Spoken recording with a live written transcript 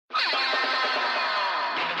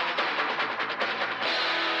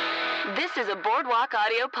is a Boardwalk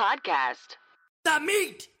Audio podcast. The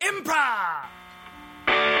Meat Improv!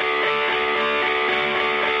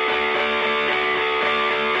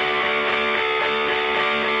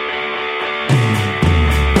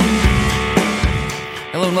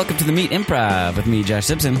 Hello and welcome to The Meat Improv with me, Josh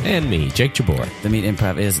Simpson. And me, Jake Jabor. The Meat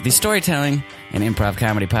Improv is the storytelling and improv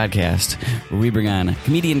comedy podcast where we bring on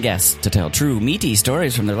comedian guests to tell true, meaty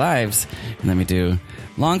stories from their lives. And then we do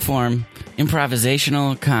long-form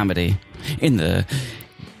improvisational comedy in the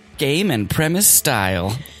game and premise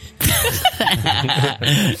style.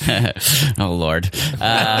 Oh, Lord.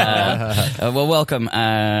 Well, welcome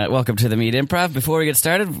to The Meat Improv. Before we get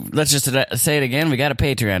started, let's just say it again. We got a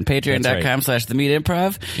Patreon.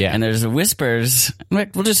 Patreon.com/TheMeatImprov. Yeah. And there's whispers.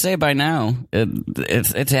 We'll just say it by now.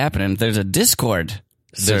 It's happening. There's a Discord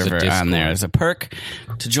server on there. There's a perk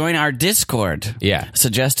to join our Discord. Yeah.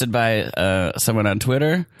 Suggested by someone on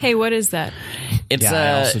Twitter. Hey, what is that?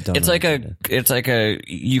 It's like a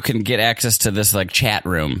you can get access to this like chat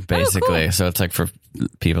room basically. Cool. So it's like for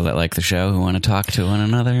people that like the show who want to talk to one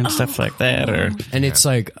another and stuff like that, or And it's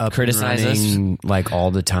like up criticize and running, like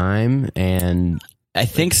all the time. And I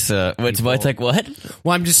think so. It's like what?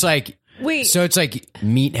 well, I'm just like. Wait. So it's like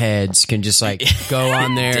meatheads can just like go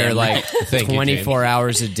on there like 24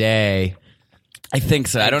 hours a day. I think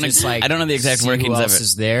so. I don't like I don't know the exact see workings who else of it.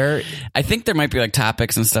 Is there? I think there might be like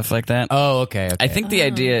topics and stuff like that. Oh, okay. I think the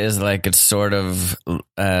idea is like it's sort of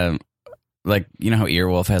like, you know how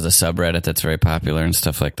Earwolf has a subreddit that's very popular and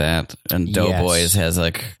stuff like that, and Doughboys has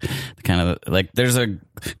like kind of like there's a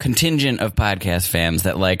contingent of podcast fans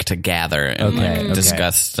that like to gather and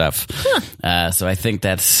discuss stuff. So I think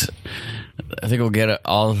we'll get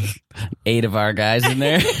all 8 of our guys in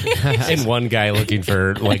there. And one guy looking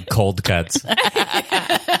for like cold cuts.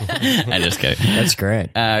 I'm just kidding. That's great.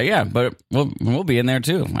 Yeah, but we'll be in there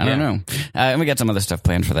too. I don't know. And we got some other stuff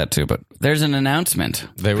planned for that too. But there's an announcement.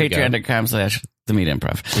 There we go.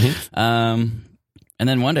 Patreon.com/TheMeatImprov. Mm-hmm. And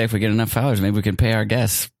then one day, if we get enough followers, maybe we can pay our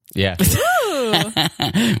guests. Yeah. We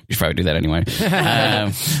should probably do that anyway.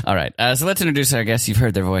 All right. So let's introduce our guests. You've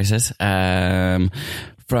heard their voices.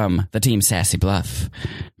 From the team Sassy Bluff,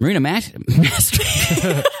 Marina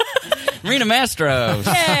Mastros. Marina Mastros.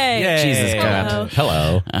 Yay. Jesus God.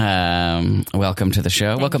 Hello. Welcome to the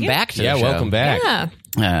show. Welcome back to the show. Yeah, welcome back.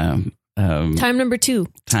 Yeah. Time number 2.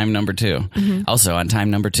 Time number 2. Mm-hmm. Also on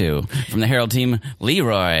time number 2 from the Herald team,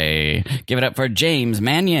 Leroy. Give it up for James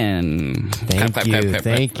Mannion.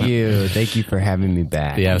 Thank you for having me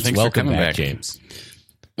back. Yeah, Thanks welcome for coming back, James.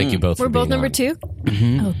 Thank you both. We're for both being number on. 2?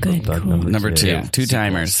 Mm-hmm. Oh, good. Both Cool. Number 2. Yeah.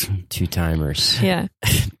 2-timers. 2-timers. Yeah.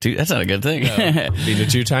 That's not a good thing. Being a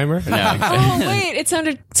 2-timer? No. Oh, wait. It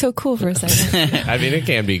sounded so cool for a second. I mean, it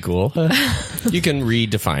can be cool. You can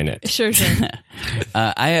redefine it. Sure.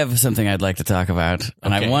 I have something I'd like to talk about,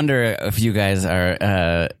 and I wonder if you guys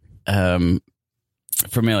are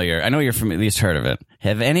familiar. I know you're at least heard of it.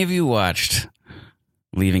 Have any of you watched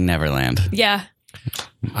Leaving Neverland? Yeah.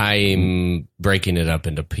 I'm breaking it up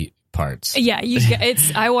into parts. Yeah.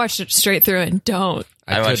 I watched it straight through and don't.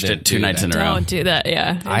 I watched it 2 nights in a row. Don't do that.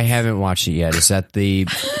 Yeah. I haven't watched it yet. Is that the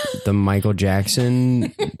Michael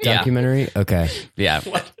Jackson documentary? Okay. Yeah.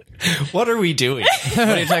 What are we doing? What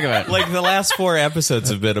are you talking about? Like the last 4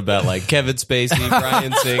 episodes have been about like Kevin Spacey,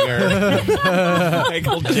 Bryan Singer,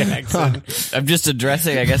 Michael Jackson. I'm just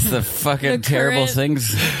addressing, I guess, the fucking terrible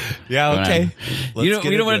things. Yeah, okay. You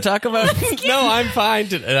don't want to talk about? No, I'm fine.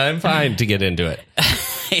 I'm fine to get into it.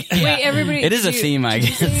 Wait, everybody. It is a theme, I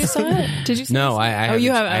guess. Did you say you saw it? Did you? No, I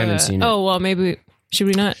haven't seen it. Oh well, maybe should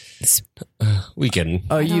we not? We can.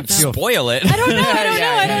 Oh, you feel Spoil it. I don't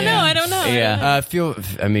know. Yeah. feel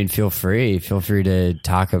free to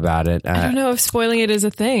talk about it. I don't know if spoiling it is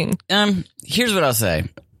a thing. Here's what I'll say.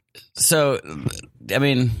 So, I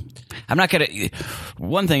mean, I'm not gonna.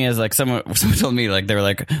 One thing is like someone told me like they were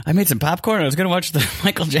like, I made some popcorn. I was gonna watch the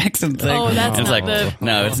Michael Jackson thing. Oh, that's it's not like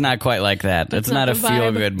no, it's not quite like that. It's not a the feel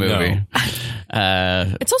vibe. good movie. No.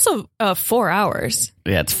 It's also 4 hours,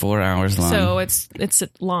 Yeah, it's 4 hours long. so it's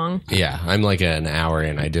long. Yeah, I'm like an hour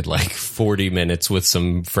in. I did like 40 minutes with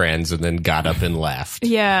some friends and then got up and left.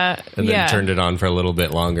 Yeah, And then turned it on for a little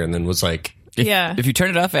bit longer and then was like, If you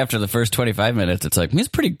turn it off after the first 25 minutes, it's like, he's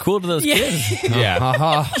pretty cool to those kids. yeah.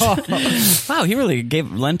 Wow, he really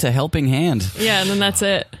lent a helping hand. Yeah, and then that's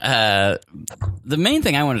it. The main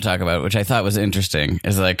thing I want to talk about, which I thought was interesting,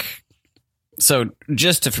 is like, so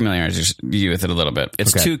just to familiarize you with it a little bit,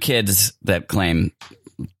 it's 2 kids that claim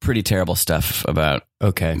pretty terrible stuff about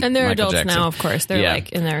Okay. And they're Michael adults Jackson. now, of course. They're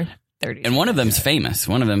like in their 30s. And one of them's famous.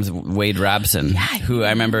 One of them's Wade Robson, who I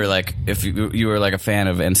remember, like, if you were like a fan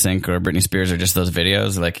of NSYNC or Britney Spears or just those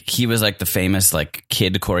videos, like he was like the famous like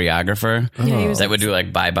kid choreographer he was that would do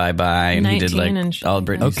like Bye Bye Bye, and he did like all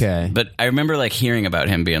Britney. Okay, but I remember like hearing about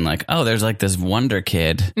him being like, oh, there's like this wonder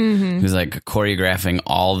kid who's like choreographing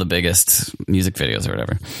all the biggest music videos or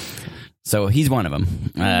whatever. So he's one of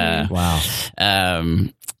them. Wow.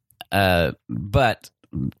 But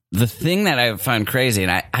the thing that I found crazy,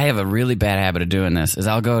 and I have a really bad habit of doing this, is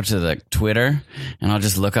I'll go to the Twitter and I'll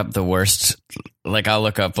just look up the worst. Like I'll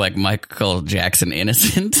look up like Michael Jackson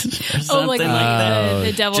innocent or something like that.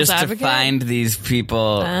 The devil's just advocate? to find these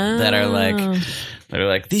people that are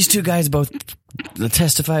like these two guys both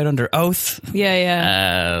testified under oath.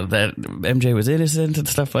 Yeah. That MJ was innocent and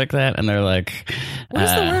stuff like that, and they're like,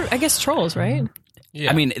 What's the word? I guess trolls, right?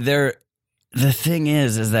 Yeah. I mean, the thing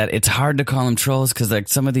is that it's hard to call them trolls because like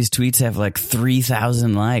some of these tweets have like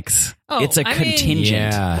 3,000 likes. Oh, it's a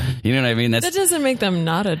contingent. You know what I mean? That doesn't make them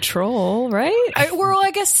not a troll, right?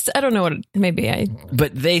 I guess I don't know what.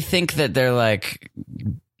 But they think that they're like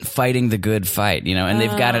fighting the good fight, you know, and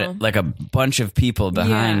they've got like a bunch of people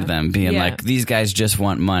behind them being like, these guys just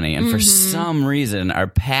want money, and for some reason are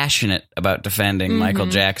passionate about defending Michael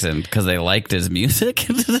Jackson because they liked his music.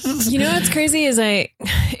 You know what's crazy is it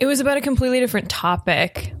was about a completely different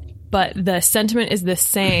topic, but the sentiment is the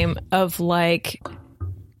same of like,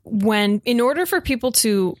 when in order for people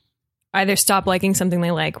to either stop liking something they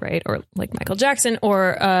like, right, or like Michael Jackson,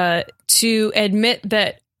 or to admit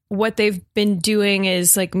that what they've been doing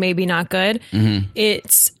is like maybe not good,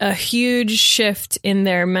 it's a huge shift in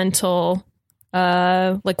their mental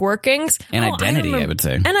like workings and identity, I would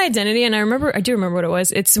say. And identity. And I do remember what it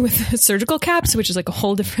was. It's with surgical caps, which is like a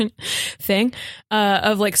whole different thing,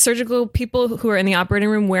 of like surgical people who are in the operating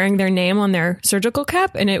room wearing their name on their surgical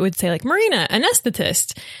cap. And it would say like Marina,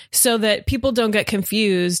 anesthetist, so that people don't get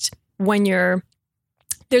confused when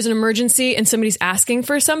there's an emergency and somebody's asking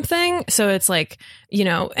for something. So it's like, you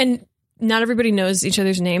know, and not everybody knows each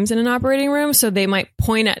other's names in an operating room. So they might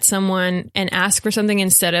point at someone and ask for something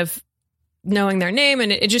instead of knowing their name.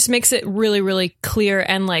 And it just makes it really, really clear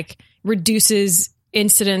and like reduces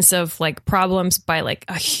incidence of like problems by like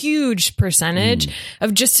a huge percentage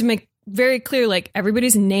of just to make very clear, like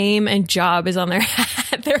everybody's name and job is on their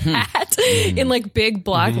hat in like big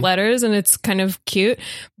block letters, and it's kind of cute.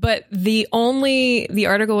 But the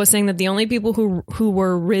article was saying that the only people who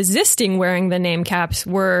were resisting wearing the name caps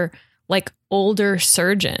were like older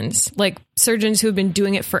surgeons, like surgeons who have been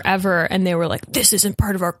doing it forever, and they were like, this isn't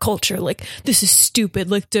part of our culture, like this is stupid,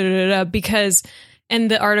 like da da da, because, and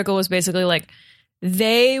the article was basically like,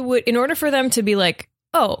 they would, in order for them to be like,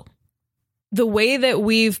 oh, the way that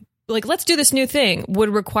we've like, let's do this new thing, would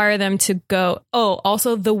require them to go, oh,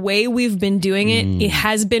 also the way we've been doing it, it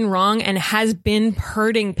has been wrong and has been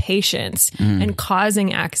hurting patients and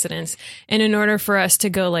causing accidents. And in order for us to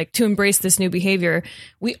go like, to embrace this new behavior,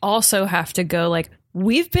 we also have to go like,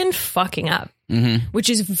 we've been fucking up, which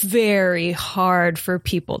is very hard for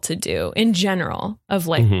people to do in general, of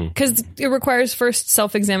like, because it requires first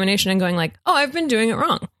self-examination and going like, oh, I've been doing it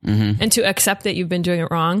wrong, and to accept that you've been doing it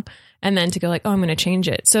wrong. And then to go like, oh, I'm going to change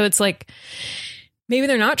it. So it's like, maybe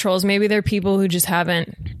they're not trolls. Maybe they're people who just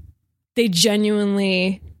they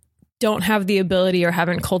genuinely don't have the ability or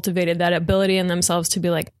haven't cultivated that ability in themselves to be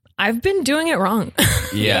like, I've been doing it wrong.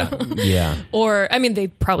 Yeah. Yeah. Or, I mean, they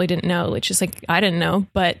probably didn't know. It's just like, I didn't know.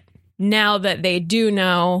 But now that they do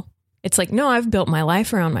know, it's like, no, I've built my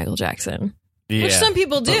life around Michael Jackson. Yeah. Which some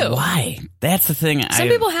people do. But why? That's the thing. Some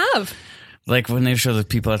people have. Like when they show the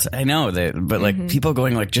people, I know that, but like people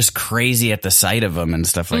going like just crazy at the sight of them and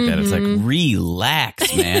stuff like that. It's like,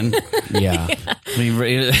 relax, man. Yeah.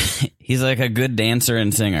 He's like a good dancer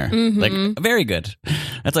and singer, like very good.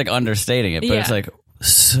 That's like understating it, but it's like,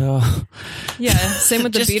 so. Yeah. Same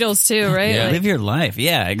with the Beatles too, right? Yeah, like, live your life.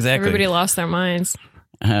 Yeah, exactly. Everybody lost their minds.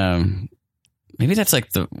 Maybe that's like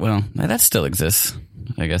that still exists,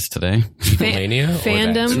 I guess, today. Mania?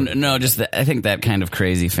 Fandom? No, just I think that kind of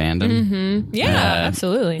crazy fandom. Yeah,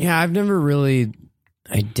 absolutely. Yeah, I've never really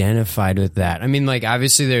identified with that. I mean, like,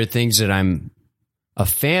 obviously there are things that I'm a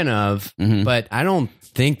fan of, but I don't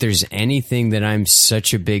think there's anything that I'm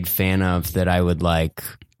such a big fan of that I would like,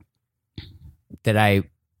 that I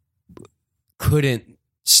couldn't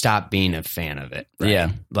stop being a fan of it. Right?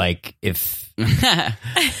 Yeah. Like if,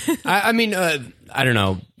 I mean, I don't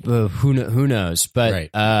know, who knows, but, right.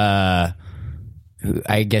 I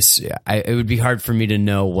guess it would be hard for me to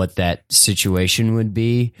know what that situation would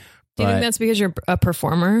be. Do you think that's because you're a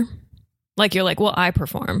performer? Like you're like, well, I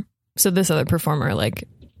perform, so this other performer like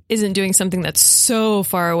isn't doing something that's so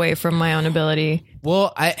far away from my own ability.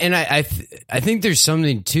 Well, I think there's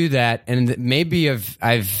something to that, and maybe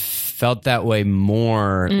I've felt that way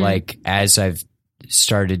more like as I've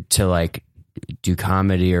started to like do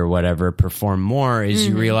comedy or whatever, perform more, is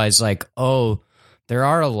you realize like, oh, there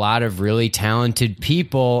are a lot of really talented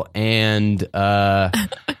people, and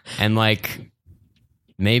like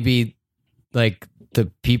maybe like the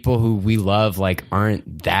people who we love like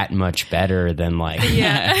aren't that much better than like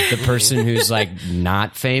the person who's like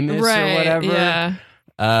not famous or whatever.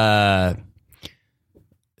 Yeah.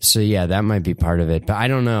 So yeah, that might be part of it, but I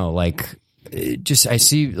don't know. Like, just I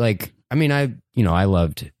see like, I mean, I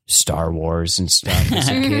loved Star Wars and stuff as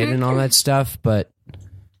a kid and all that stuff, but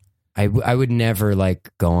I would never like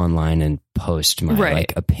go online and post my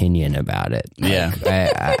like opinion about it. Like,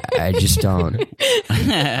 I just don't.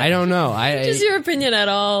 I don't know. Just your opinion at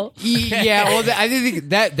all. Yeah, well, I think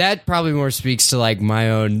that probably more speaks to like my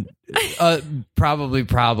own probably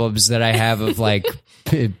problems that I have of like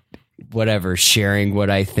whatever sharing what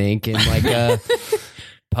I think in like a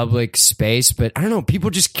public space. But I don't know. People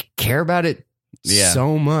just care about it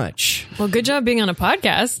so much. Well, good job being on a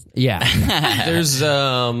podcast. Yeah. There's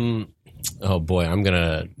oh boy, I'm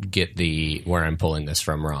gonna get where I'm pulling this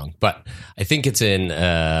from wrong, but I think it's in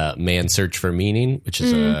Man's Search for Meaning, which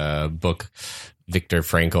is a book. Viktor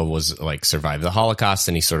Frankl was like survived the Holocaust,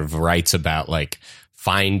 and he sort of writes about like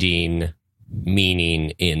finding meaning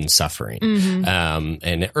in suffering.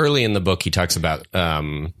 And early in the book, he talks about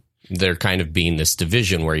there kind of being this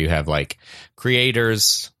division where you have like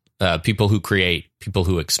creators, people who create, people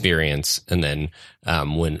who experience, and then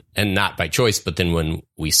and not by choice, but then when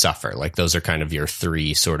we suffer, like those are kind of your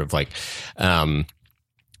three sort of like.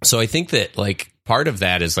 So I think that like part of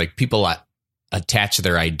that is like people attach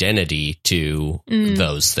their identity to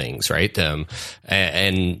those things, right?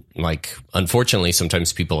 And like unfortunately,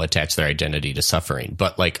 sometimes people attach their identity to suffering,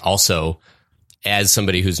 but like also as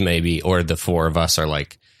somebody who's maybe, or the four of us are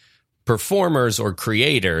like performers or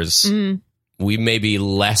creators. We maybe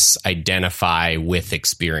less identify with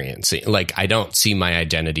experience. Like I don't see my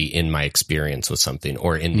identity in my experience with something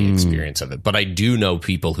or in the experience of it, but I do know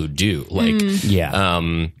people who do. Like,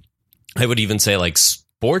 I would even say like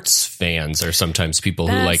sports fans are sometimes people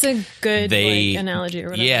who like. That's a good like, analogy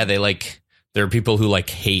or whatever. Yeah, there are people who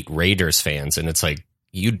like hate Raiders fans, and it's like,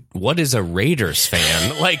 what is a Raiders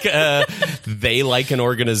fan? Like, they like an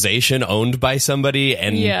organization owned by somebody,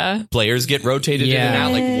 and players get rotated in and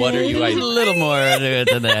out. Like, what are you? A little more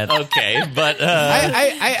than that. Okay, but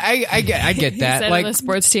I get that. Like a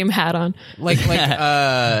sports team hat on. I like sports.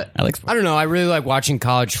 I don't know. I really like watching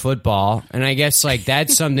college football, and I guess like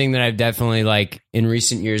that's something that I've definitely like in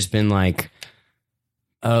recent years been like,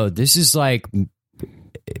 oh, this is like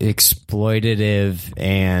exploitative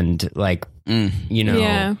and like. You know,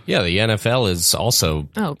 the NFL is also.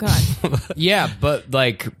 Oh God, but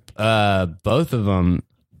like both of them,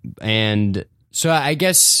 and so I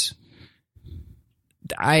guess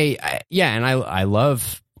I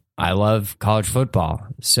love college football.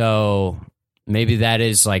 So maybe that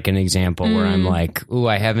is like an example where I'm like, ooh,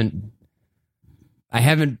 I haven't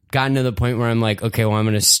gotten to the point where I'm like, okay, well, I'm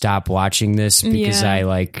going to stop watching this because I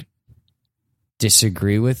like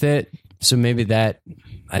disagree with it. So maybe that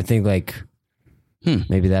I think like.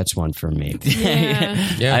 Maybe that's one for me. I'm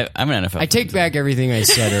an NFL. I take back everything I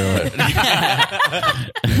said earlier.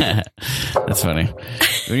 That's funny.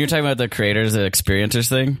 When you're talking about the creators, the experiencers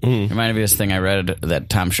thing, it reminded me of this thing I read that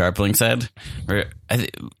Tom Sharpling said. Where I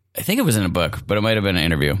think it was in a book, but it might have been an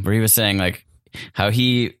interview where he was saying like how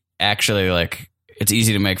he actually like it's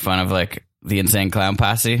easy to make fun of like the Insane Clown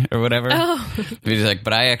Posse or whatever. He's like,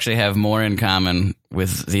 but I actually have more in common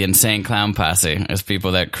with the Insane Clown Posse as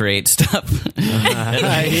people that create stuff.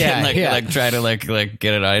 Like try to like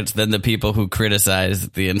get an audience than the people who criticize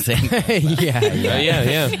the Insane.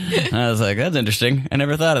 Yeah. I was like, that's interesting. I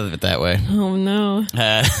never thought of it that way. Oh no.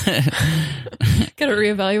 Gotta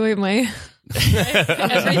reevaluate my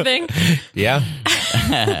everything. Yeah.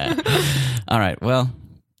 All right. Well,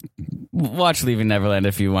 watch Leaving Neverland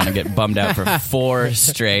if you want to get bummed out for 4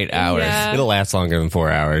 straight hours. Yeah. It'll last longer than 4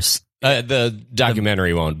 hours. The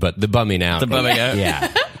documentary won't, but the bumming out. The bumming out.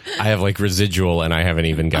 Yeah. I have like residual and I haven't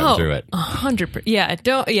even gotten through it. 100%.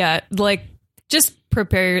 Yeah. Like just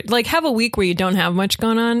prepare, like have a week where you don't have much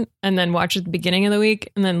going on and then watch at the beginning of the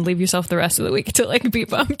week and then leave yourself the rest of the week to like be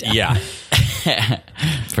bummed out. Yeah.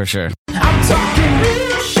 For sure. I'm talking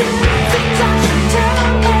real shit.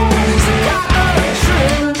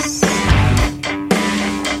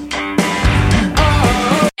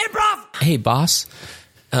 Hey, boss.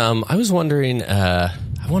 I was wondering, I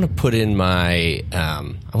want to put in my I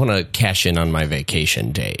want to cash in on my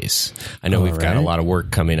vacation days. I know we've got a lot of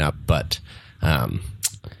work coming up, but I'm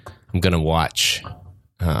going to watch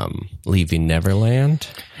Leaving Neverland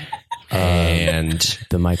and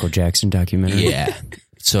the Michael Jackson documentary. Yeah.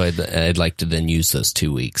 So I'd like to then use those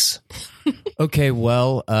 2 weeks. Okay,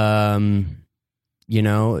 well,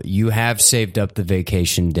 you have saved up the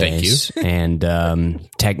vacation days. Thank you. And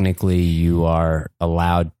technically you are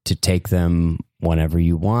allowed to take them whenever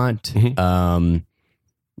you want. Mm-hmm.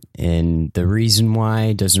 And the reason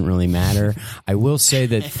why doesn't really matter. I will say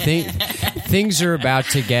that things are about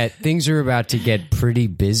to get pretty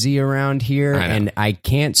busy around here, and I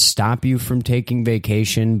can't stop you from taking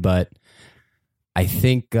vacation, but I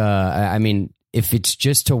think if it's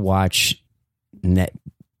just to watch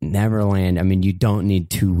Neverland, I mean, you don't need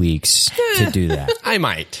 2 weeks to do that. I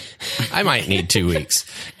might need 2 weeks.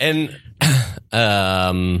 And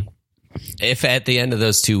if at the end of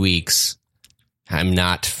those 2 weeks I'm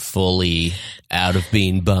not fully out of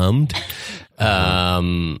being bummed,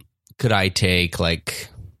 could I take like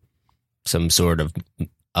some sort of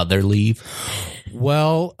other leave?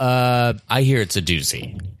 Well, I hear it's a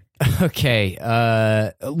doozy. Okay.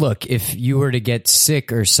 Look, if you were to get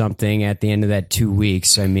sick or something at the end of that 2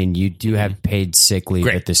 weeks, I mean, you do have paid sick leave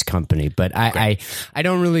at this company, but I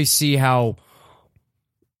don't really see how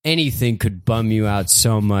anything could bum you out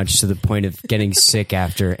so much to the point of getting sick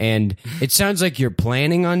after. And it sounds like you're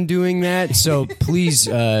planning on doing that. So please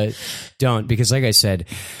don't, because like I said,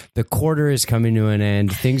 the quarter is coming to an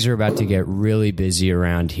end. Things are about to get really busy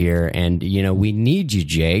around here. And, we need you,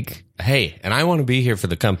 Jake. Hey, and I want to be here for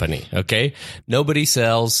the company, okay? Nobody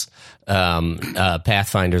sells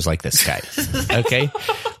Pathfinders like this guy, okay?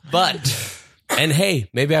 And hey,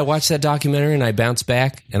 maybe I watch that documentary and I bounce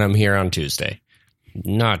back and I'm here on Tuesday.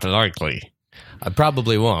 Not likely. I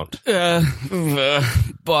probably won't.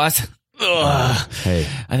 Boss. Hey,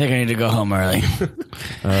 I think I need to go home early.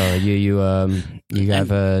 You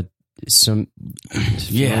have some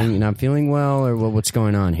not feeling well, or what's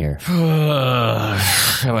going on here?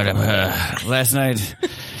 Last night,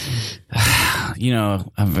 I've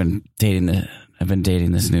been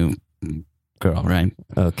dating this new girl, right?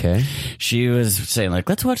 Okay, she was saying like,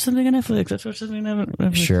 let's watch something on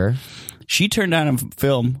Netflix. Sure. She turned on a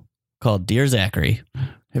film called Dear Zachary.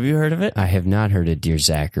 Have you heard of it? I have not heard of Dear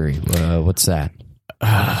Zachary. What's that?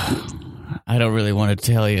 I don't really want to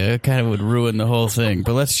tell you. It kind of would ruin the whole thing.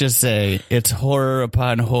 But let's just say it's horror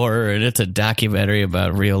upon horror, and it's a documentary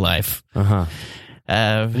about real life.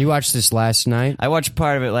 You watched this last night? I watched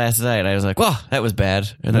part of it last night. I was like, "Whoa, that was bad,"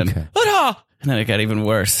 and then, and then it got even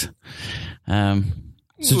worse.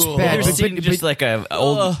 So it's bad. But just like an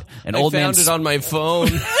old I man. found it on my phone.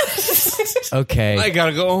 Okay. I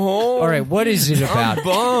gotta go home. All right, what is it about? I'm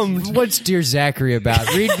bummed. What's Dear Zachary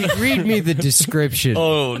about? Read me the description.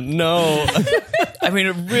 Oh, no. I mean,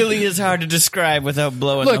 it really is hard to describe without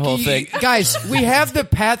blowing the whole thing. Guys, we have the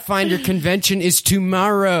Pathfinder convention is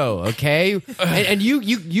tomorrow, okay? And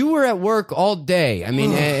you were at work all day. I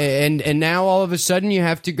mean, and now all of a sudden you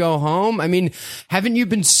have to go home. I mean, haven't you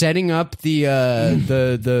been setting up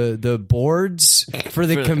the boards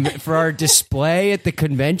for our display at the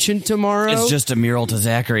convention tomorrow? It's just a mural to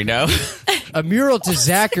Zachary now. A mural to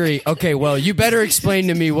Zachary. Okay, well, you better explain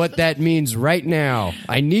to me what that means right now.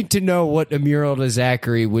 I need to know what a mural to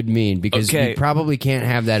Zachary would mean, because we probably can't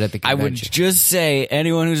have that at the convention. I would just say,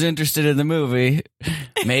 anyone who's interested in the movie,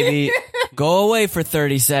 maybe go away for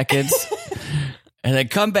 30 seconds and then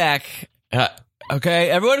come back. Okay,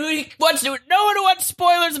 everyone who wants to, no one who wants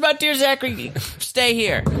spoilers about Dear Zachary, stay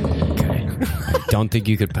here. I don't think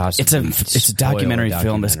you could possibly. It's a documentary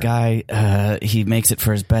film. This guy, he makes it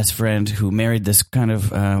for his best friend who married this kind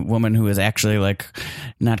of woman who is actually like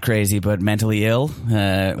not crazy but mentally ill.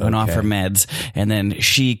 Went off her meds, and then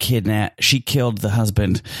she killed the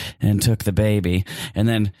husband and took the baby, and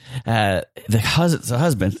then the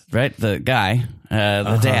husband, right, the guy.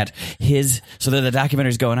 The dad, so the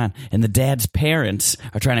documentary's going on, and the dad's parents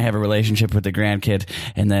are trying to have a relationship with the grandkid,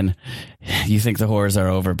 and then you think the horrors are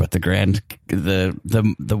over, but the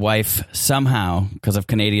wife somehow, because of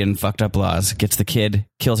Canadian fucked up laws, gets the kid,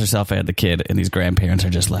 kills herself and the kid, and these grandparents are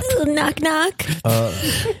just left. Knock, knock.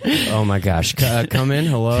 Oh my gosh. Come in.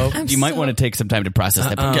 Hello. You might want to take some time to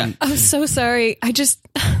process that. I'm so sorry.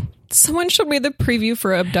 Someone showed me the preview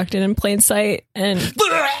for Abducted in Plain Sight, and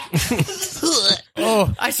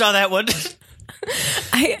oh, I saw that one.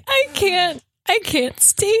 I can't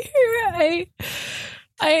stay here.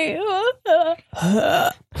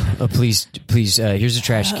 Please, here's a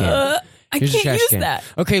trash can. I Here's a can't trash use can. that.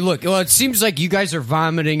 Okay, look. Well, it seems like you guys are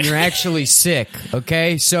vomiting. You're actually sick.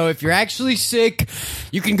 Okay, so if you're actually sick,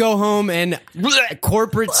 you can go home. And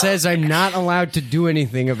corporate says I'm not allowed to do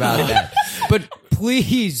anything about that. But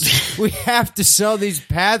please, we have to sell these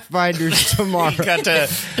Pathfinders tomorrow. Got a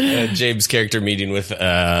James' character meeting with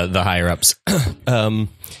the higher ups.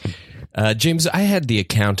 James, I had the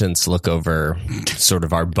accountants look over sort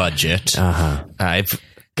of our budget. I've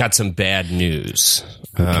got some bad news.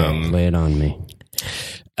 Okay, lay it on me.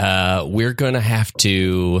 We're going to have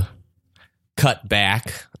to cut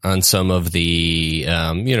back on some of the,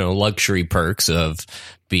 luxury perks of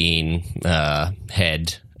being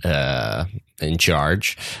head in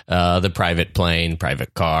charge. The private plane,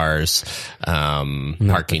 private cars,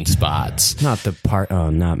 parking spots. Not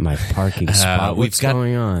my parking spot. What's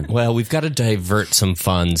going on? Well, we've got to divert some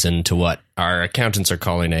funds into what our accountants are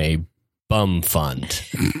calling a bum fund.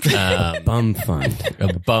 Bum fund.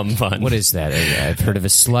 A bum fund. What is that? I've heard of a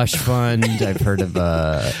slush fund. I've heard of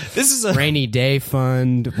a rainy day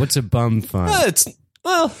fund. What's a bum fund?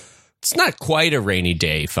 It's not quite a rainy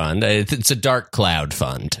day fund. It's a dark cloud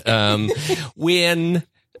fund. When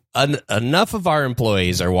enough of our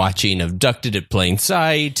employees are watching Abducted at Plain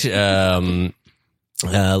Sight,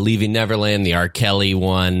 Leaving Neverland, the R. Kelly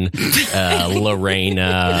one,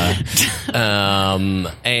 Lorena,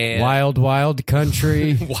 and Wild Wild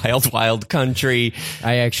Country. Wild Wild Country.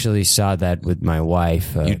 I actually saw that with my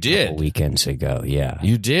wife. You did? A couple weekends ago. Yeah,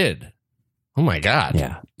 You did. Oh my God.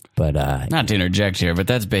 yeah. But Not to interject here, but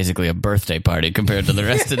that's basically a birthday party compared to the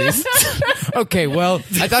rest of these. okay, well,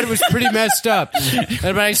 I thought it was pretty messed up,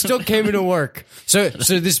 but I still came into work. So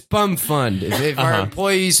this bum fund. If our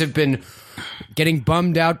employees have been getting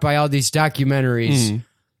bummed out by all these documentaries,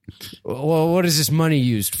 well, what is this money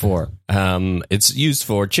used for? It's used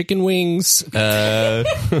for chicken wings,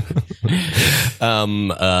 slankets,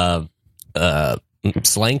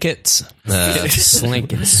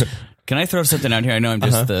 Slankets. Can I throw something out here? I know I'm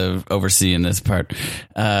just the overseeing this part.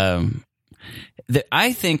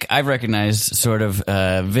 I think I've recognized sort of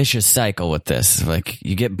a vicious cycle with this. Like,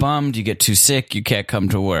 you get bummed, you get too sick, you can't come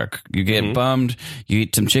to work. You get bummed, you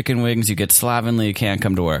eat some chicken wings, you get slovenly, you can't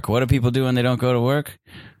come to work. What do people do when they don't go to work?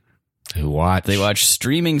 They watch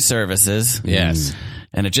streaming services. Yes.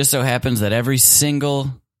 And it just so happens that every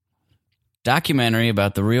single documentary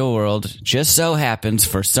about the real world just so happens,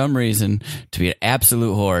 for some reason, to be an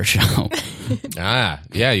absolute horror show. Yeah,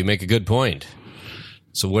 you make a good point.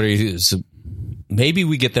 So what are you... So maybe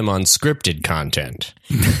we get them on scripted content.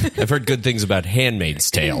 I've heard good things about Handmaid's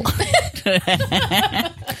Tale.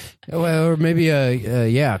 Well, or maybe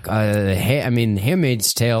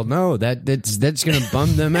Handmaid's Tale. No, that's going to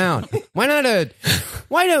bum them out. Why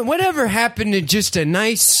not whatever happened to just a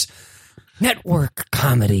nice network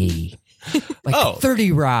comedy? Like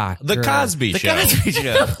 30 Rock. The Cosby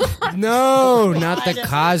Show. No, not the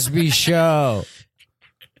Cosby Show.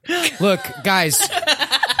 Look, guys.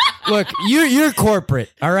 Look, you're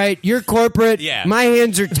corporate, all right? You're corporate. Yeah. My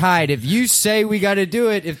hands are tied. If you say we got to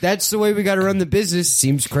do it, if that's the way we got to run the business,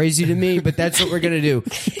 seems crazy to me, but that's what we're going to do.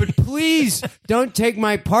 But please don't take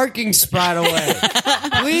my parking spot away.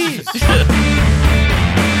 Please.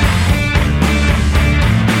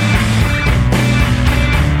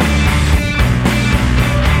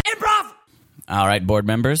 All right, board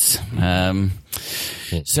members.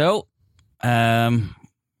 So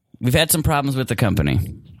we've had some problems with the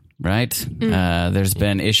company, right? There's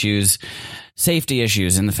been safety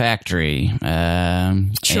issues in the factory.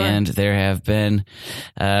 Sure. And there have been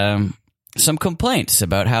some complaints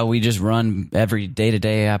about how we just run every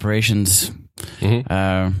day-to-day operations,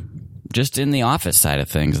 just in the office side of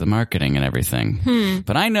things, the marketing and everything.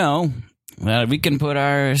 But I know that we can put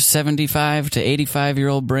our 75 to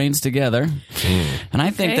 85-year-old brains together, and I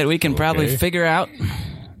think that we can probably figure out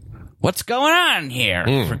what's going on here,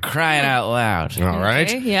 for crying out loud. All right.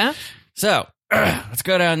 Okay, yeah. So, let's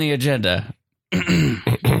go down the agenda.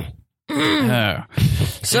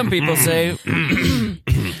 Some people say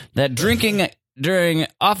that drinking during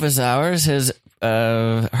office hours has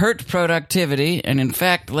hurt productivity and, in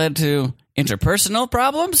fact, led to interpersonal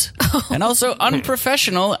problems and also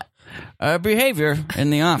unprofessional behavior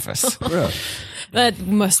in the office. That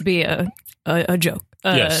must be a joke.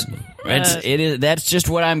 Yes. That's just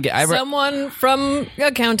what I'm getting. Someone from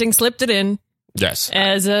accounting slipped it in Yes.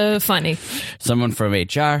 as a funny. Someone from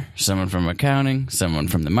HR, someone from accounting, someone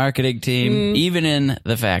from the marketing team, even in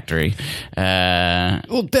the factory.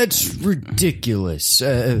 Well, that's ridiculous.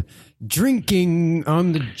 drinking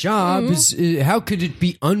on the job is how could it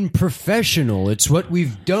be unprofessional? It's what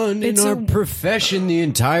we've done in our profession the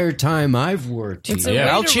entire time I've worked here. It's a way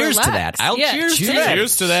I'll to cheers to relax. that. I'll Yeah. cheers to that.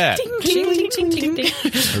 Cheers to that. Ding, ding, ding, ding, ding.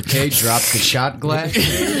 Okay, drop the shot glass.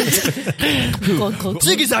 Glug, glug, glug.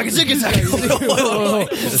 Ziggy zaggy, ziggy zaggy.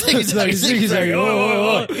 Ziggy zaggy, ziggy zaggy.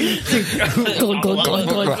 Glug, glug, glug,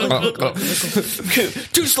 glug, glug, glug.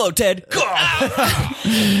 Too slow, Ted.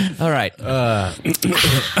 All right.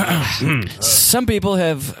 Some people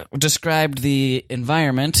have described the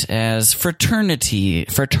environment as fraternal.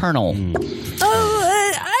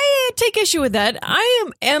 I take issue with that. I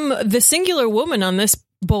am the singular woman on this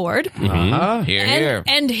board. Here, here.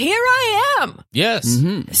 And here I am. Yes.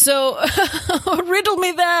 So riddle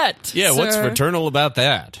me that. Yeah, what's sir. fraternal about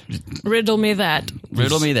that? Riddle me that.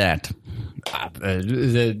 Riddle me that.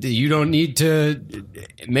 You don't need to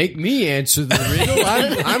make me answer the riddle.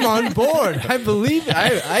 I'm on board. I believe.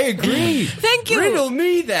 I agree. Thank you. Riddle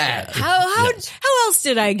me that. How else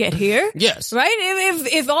did I get here? Yes. Right?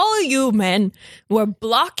 If all you men were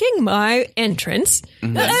blocking my entrance,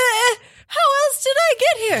 how else did I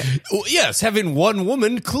get here? Well, yes, having one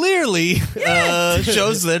woman clearly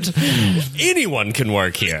shows that anyone can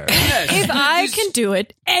work here. If I can do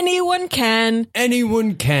it, anyone can.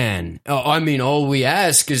 Anyone can. I mean, all we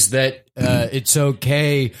ask is that it's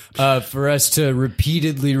okay for us to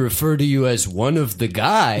repeatedly refer to you as one of the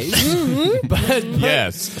guys. But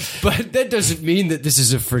Yes. but that doesn't mean that this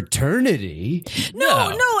is a fraternity. No,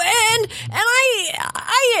 and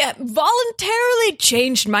I voluntarily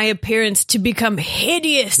changed my appearance to become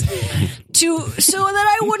hideous so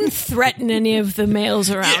that I wouldn't threaten any of the males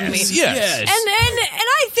around me. Yes. And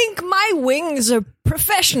I think my wings are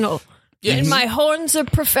professional. Yes. And my horns are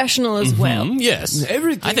professional as well. Yes.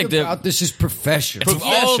 Everything I think about this is professional.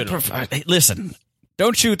 Professional. Hey, listen,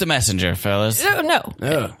 don't shoot the messenger, fellas. No.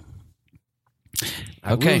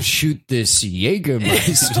 I Okay. will shoot this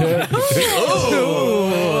Jägermeister.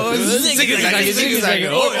 Ziggy zaggy, ziggy zaggy,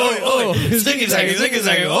 oi, oi, oi. Ziggy zaggy, ziggy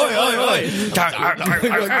zaggy, oi, oi, oi.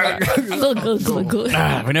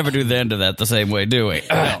 We never do the end of that the same way, do we?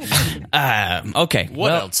 Okay.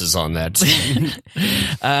 What else is on that?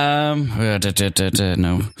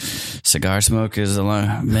 No. Cigar smoke is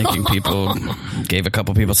making people, gave a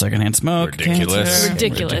couple people secondhand smoke. Ridiculous.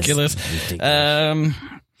 Cancer. Ridiculous.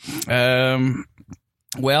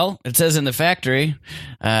 Well, it says in the factory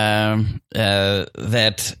that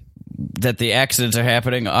the accidents are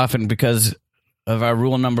happening often because of our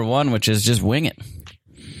rule number 1, which is just wing it.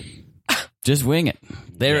 Just wing it.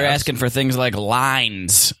 They were asking for things like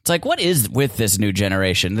lines. It's like, what is with this new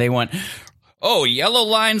generation? They want, yellow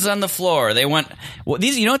lines on the floor. They want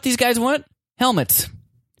these. You know what these guys want? Helmets.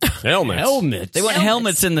 Helmets. They want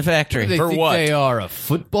helmets in the factory. They For think what? They are a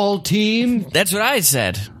football team. That's what I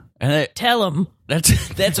said. And Tell them.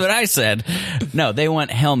 that's what I said. No, they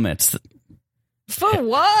want helmets. For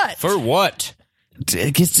what? For what?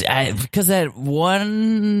 Because that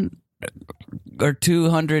 100 or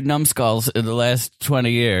 200 numbskulls in the last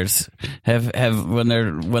 20 years have when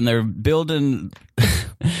they're building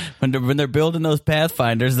when they're building those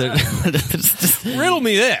Pathfinders, Riddle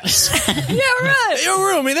me this. Yeah, right. You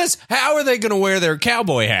riddle me this. How are they going to wear their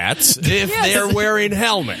cowboy hats if they're wearing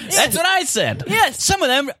helmets? That's what I said. Yes. Some of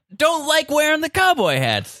them don't like wearing the cowboy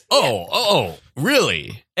hats. Oh,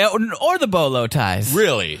 really? Or the bolo ties.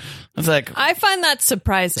 Really? It's like, I find that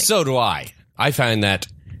surprising. So do I. I find that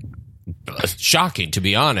shocking, to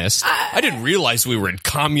be honest. I didn't realize we were in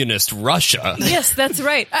communist Russia. Yes, that's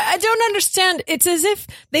right. I don't understand. It's as if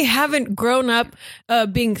they haven't grown up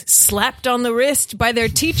being slapped on the wrist by their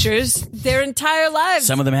teachers their entire lives.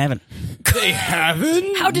 some of them haven't. They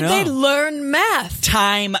haven't? How did they learn math?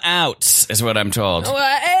 Time outs is what I'm told.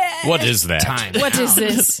 What is that? What is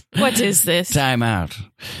this? What is this? Time out.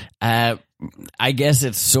 I guess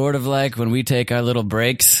it's sort of like when we take our little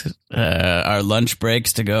breaks, our lunch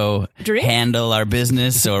breaks to go Drink? handle our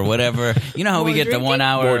business or whatever. You know how we More get the drinking? 1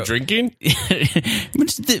 hour. More drinking?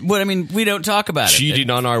 What I mean, we don't talk about it. Cheating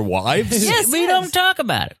on our wives? Yes, We yes. don't talk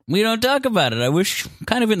about it. We don't talk about it. I wish,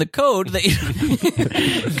 kind of in the code that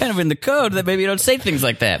maybe you don't say things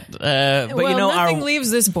like that. But Well, you know, nothing leaves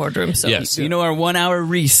this boardroom. So Yes. you know our 1 hour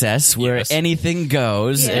recess where Yes. anything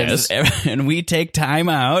goes, Yes. and we take time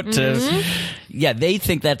out to. Yeah, they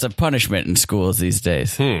think that's a punishment in schools these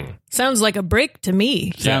days. sounds like a break to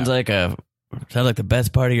me. Sounds like the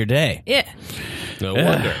best part of your day. Yeah. No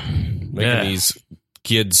wonder. Making these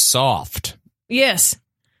kids soft. Yes.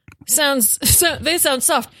 They sound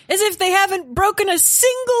soft, as if they haven't broken a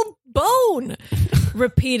single bone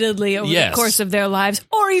repeatedly over Yes. the course of their lives,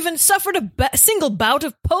 or even suffered a single bout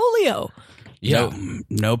of polio. Yeah.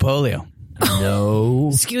 No polio. No.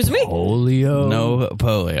 Excuse me? Polio. No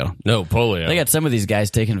polio. No polio. They got some of these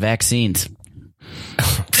guys taking vaccines.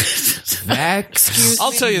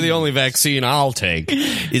 I'll tell you the only vaccine I'll take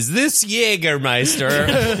is this Jägermeister.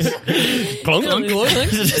 Clunk, clunk, clunk.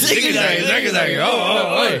 Ziggy-zaggy, ziggy-zaggy.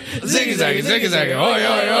 Oh, oi. Ziggy-zaggy, ziggy-zaggy. Oi,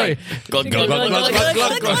 oi, oi. Glug, glug, glug, glug,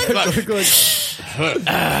 glug, glug,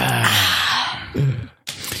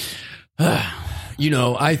 glug. You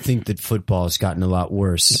know, I think that football has gotten a lot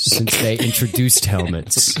worse since they introduced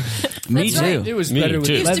helmets. Me too. It was Me better with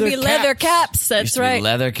too. Used to be leather caps. That's right.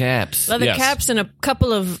 Leather caps. Leather Yes. caps and a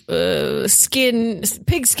couple of pig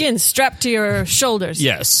skin strapped to your shoulders.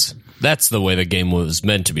 Yes. That's the way the game was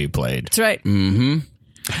meant to be played. That's right.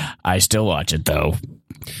 I still watch it though.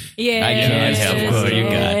 Yeah, I can't help it. You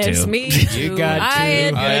got to. Me too. You got to. I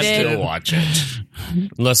admit I it. still watch it.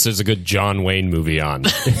 Unless there's a good John Wayne movie on.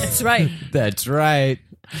 That's right. That's right.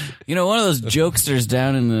 You know, one of those jokesters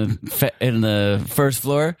down in the first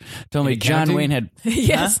floor told me John accounting? Wayne had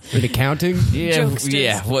Yes. With accounting?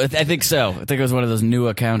 yeah. Well, I think so. I think it was one of those new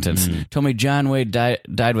accountants. Told me John Wayne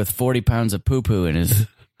died with 40 pounds of poo poo in his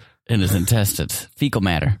intestines, fecal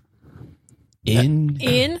matter In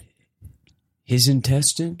In his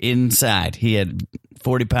intestine? inside. He had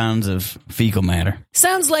 40 pounds of fecal matter.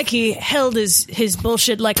 sounds like he held his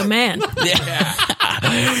bullshit like a man.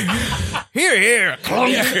 Here.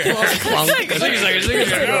 Clunk.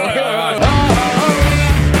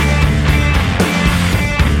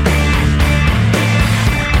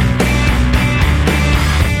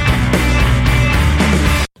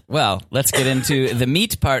 Well, let's get into the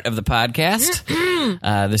meat part of the podcast.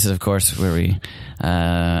 This is, of course, where we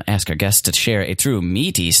ask our guests to share a true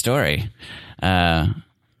meaty story from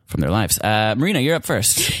their lives. Marina, you're up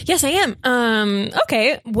first. Yes, I am.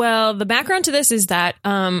 Okay. Well, the background to this is that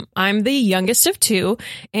I'm the youngest of two,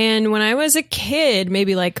 and when I was a kid,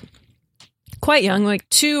 maybe like quite young, like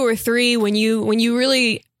 2 or 3, when you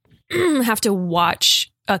really have to watch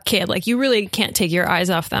a kid, like you really can't take your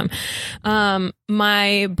eyes off them.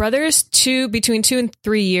 My brother's between 2 and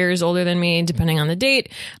 3 years older than me, depending on the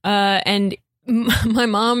date, and my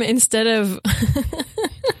mom, instead of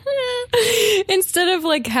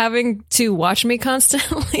like having to watch me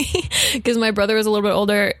constantly, because my brother was a little bit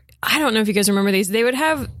older. I don't know if you guys remember these. They would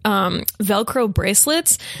have Velcro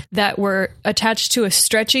bracelets that were attached to a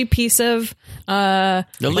stretchy piece of The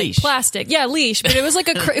leash. plastic. Yeah, leash. But it was like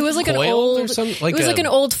an Coiled or old something? it was like an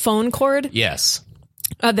old phone cord Yes.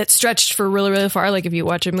 that stretched for really, really far. Like if you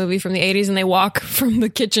watch a movie from the 80s and they walk from the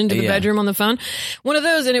kitchen to the bedroom on the phone. One of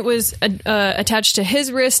those, and it was attached to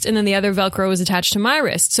his wrist, and then the other Velcro was attached to my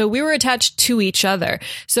wrist. So we were attached to each other.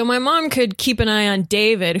 So my mom could keep an eye on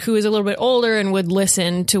David, who is a little bit older and would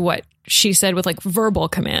listen to what she said with like verbal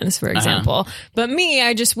commands, for example. But me,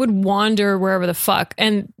 I just would wander wherever the fuck.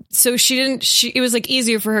 And so it was like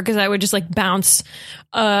easier for her because I would just like bounce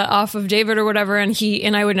off of David or whatever,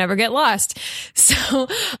 and I would never get lost. So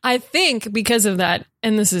I think because of that,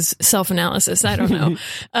 and this is self-analysis, I don't know,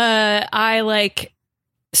 I like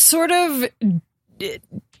sort of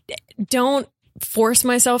don't force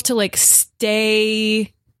myself to like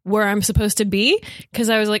stay where I'm supposed to be, because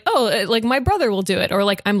I was like, oh, like my brother will do it, or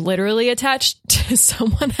like I'm literally attached to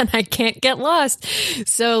someone and I can't get lost.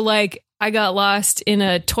 So like I got lost in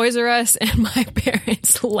a Toys R Us and my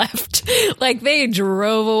parents left. Like they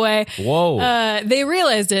drove away. Whoa. They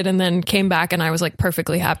realized it and then came back, and I was like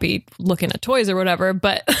perfectly happy looking at toys or whatever.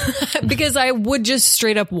 But because I would just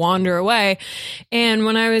straight up wander away. And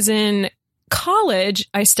when I was in college,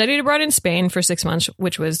 I studied abroad in Spain for 6 months,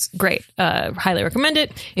 which was great. Highly recommend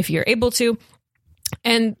it if you're able to.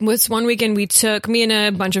 And this one weekend, me and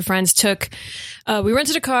a bunch of friends we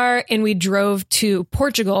rented a car and we drove to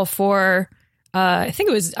Portugal for, I think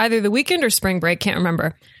it was either the weekend or spring break. Can't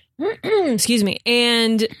remember. Excuse me.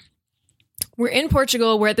 And we're in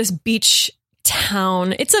Portugal. We're at this beach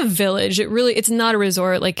town. It's a village. It's not a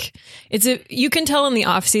resort. Like you can tell in the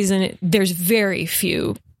off season, there's very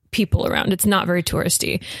few people around. It's not very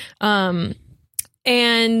touristy. And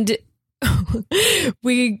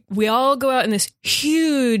we all go out in this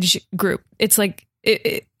huge group. It's like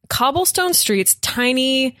cobblestone streets,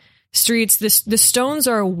 tiny streets. The stones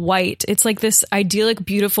are white. It's like this idyllic,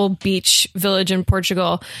 beautiful beach village in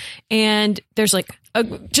Portugal. And there's like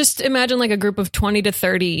just imagine like a group of 20 to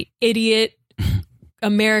 30 idiot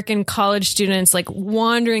American college students like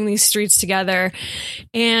wandering these streets together,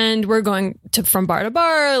 and we're going from bar to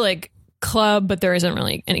bar, like club, but there isn't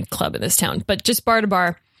really any club in this town, but just bar to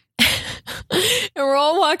bar. And we're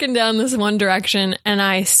all walking down this one direction, and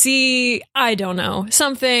I see, I don't know,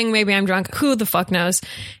 something, maybe I'm drunk, who the fuck knows,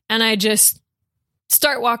 and I just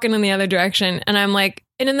start walking in the other direction. And I'm like,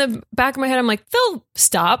 and in the back of my head, I'm like, they'll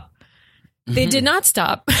stop. They did not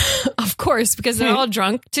stop, of course, because they're all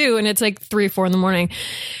drunk too. And it's like 3 or 4 in the morning.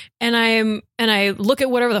 And I look at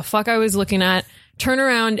whatever the fuck I was looking at, turn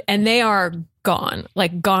around, and they are gone,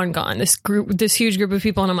 like gone. This huge group of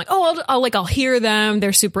people. And I'm like, oh, I'll hear them.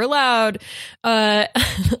 They're super loud. And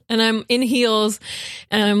I'm in heels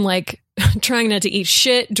and I'm like trying not to eat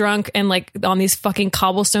shit, drunk, and like on these fucking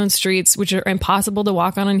cobblestone streets, which are impossible to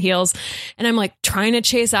walk on heels. And I'm like trying to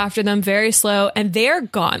chase after them very slow, and they're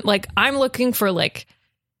gone. Like I'm looking for like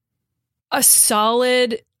a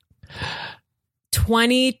solid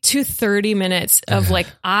 20 to 30 minutes of like,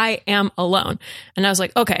 I am alone. And I was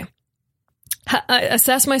like, okay,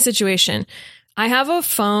 assess my situation. I have a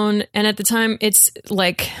phone, and at the time, it's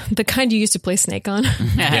like the kind you used to play Snake on,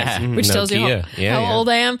 which tells you how old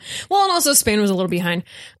I am. Well, and also Spain was a little behind.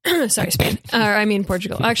 Sorry, Spain. I mean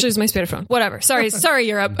Portugal. Actually, it was my Spanish phone. Whatever. Sorry,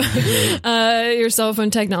 Europe. Your cell phone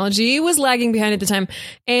technology was lagging behind at the time,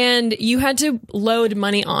 and you had to load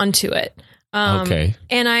money onto it. Okay.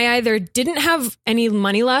 And I either didn't have any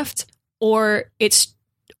money left, or it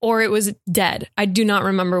was dead. I do not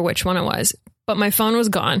remember which one it was, but my phone was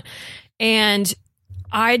gone. And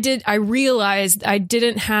I realized I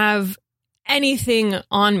didn't have anything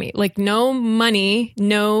on me, like no money,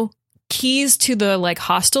 no keys to the like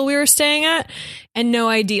hostel we were staying at, and no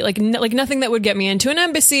ID, like nothing that would get me into an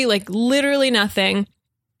embassy, like literally nothing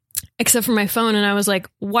except for my phone. And I was like,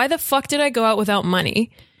 why the fuck did I go out without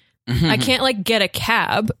money? I can't like get a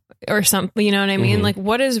cab or something, you know what I mean? Like,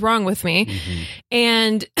 what is wrong with me?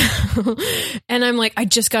 And I'm like, I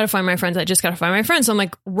just got to find my friends. So I'm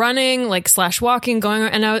like running, like / walking, going,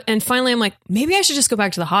 and finally I'm like, maybe I should just go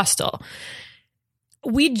back to the hostel.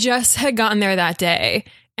 We just had gotten there that day,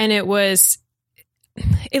 and it looks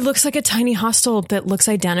like a tiny hostel that looks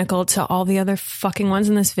identical to all the other fucking ones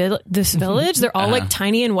in this village. They're all like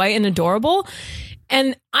tiny and white and adorable.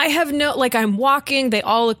 And I have I'm walking, they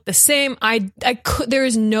all look the same. There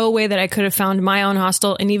is no way that I could have found my own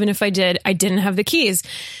hostel. And even if I did, I didn't have the keys.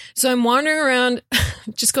 So I'm wandering around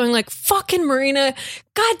just going like, fucking Marina,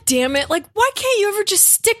 God damn it. Like, why can't you ever just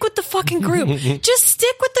stick with the fucking group? Just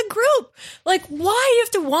stick with the group. Like, why do you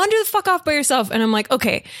have to wander the fuck off by yourself? And I'm like,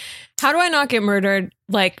 okay, how do I not get murdered?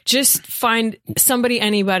 Like, just find somebody,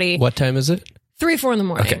 anybody. What time is it? 3 or 4 in the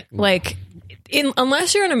morning. Okay. Like,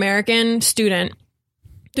 unless you're an American student,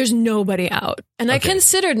 there's nobody out. And I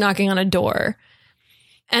considered knocking on a door.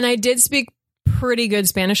 And I did speak pretty good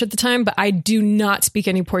Spanish at the time, but I do not speak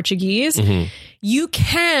any Portuguese. You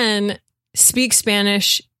can speak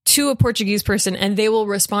Spanish to a Portuguese person and they will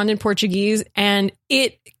respond in Portuguese, and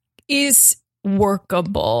it is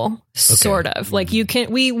workable, sort of. Like you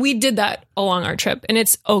can, we did that along our trip, and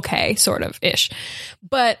it's okay, sort of ish.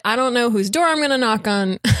 But I don't know whose door I'm going to knock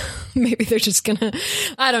on. Maybe they're just gonna,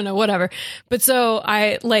 I don't know, whatever. But so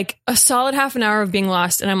I like a solid half an hour of being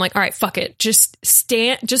lost, and I'm like, all right, fuck it. Just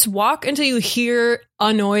walk until you hear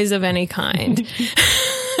a noise of any kind.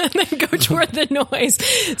 And then go toward the noise.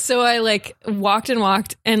 So I like walked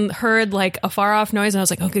and heard like a far off noise, and I was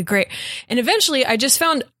like, okay, great. And eventually I just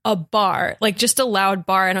found a bar, like just a loud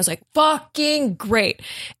bar, and I was like, fucking great.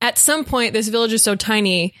 At some point, this village is so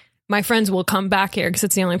tiny, my friends will come back here because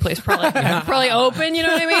it's the only place probably open, you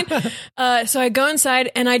know what I mean? So I go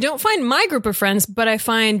inside, and I don't find my group of friends, but I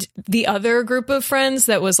find the other group of friends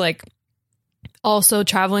that was like also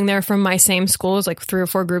traveling there from my same school. It was like 3 or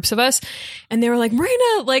 4 groups of us, and they were like,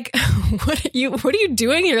 Marina, like, what are you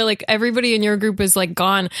doing here? Like, everybody in your group is like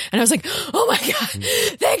gone. And I was like, oh my God,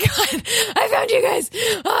 thank God I found you guys.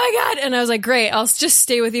 Oh my God. And I was like, great, I'll just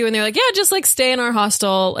stay with you. And they're like, yeah, just like stay in our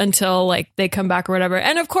hostel until like they come back or whatever.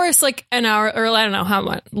 And of course, like an hour, or I don't know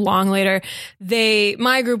how long later,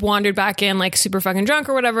 my group wandered back in like super fucking drunk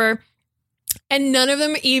or whatever. And none of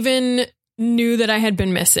them even knew that I had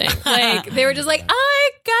been missing. Like, they were just like,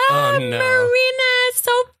 oh my God, Marina, it's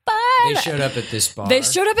so fun. They showed up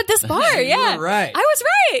at this bar. Yeah. You were right. I was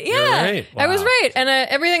right. Yeah. Right. Wow. I was right. And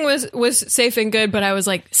everything was safe and good, but I was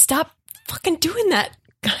like, stop fucking doing that.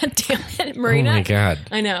 God damn it, Marina. Oh my God.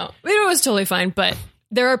 I know. It was totally fine, but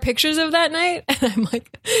there are pictures of that night, and I'm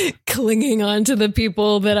like clinging on to the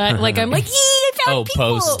people that I'm like, I found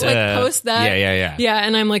people. Post that. Yeah. Yeah,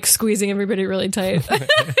 and I'm like squeezing everybody really tight.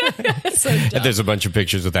 So there's a bunch of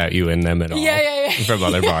pictures without you in them at all. Yeah. From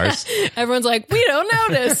other bars. Everyone's like, we don't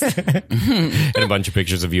notice. And a bunch of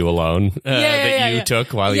pictures of you alone that you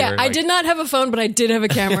took while you were. I did not have a phone, but I did have a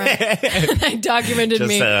camera. I documented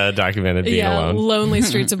me. Just documented being alone. Lonely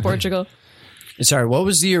streets of Portugal. Sorry, what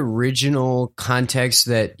was the original context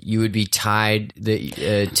that you would be tied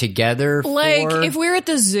together Like for? if we were at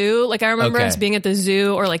the zoo, like I remember Okay. us being at the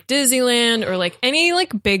zoo or like Disneyland or like any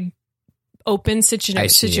like big open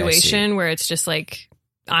situation where it's just like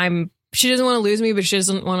she doesn't want to lose me, but she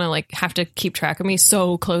doesn't want to like have to keep track of me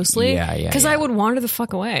so closely. Yeah. Because I would wander the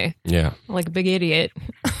fuck away Yeah. like a big idiot.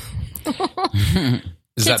 Is that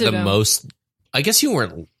Kids are the dumb. most? I guess you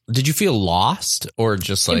weren't. Did you feel lost or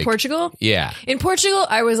just like In Portugal? Yeah. In Portugal,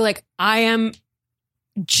 I was like, I am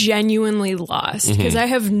genuinely lost because I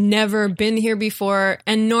have never been here before.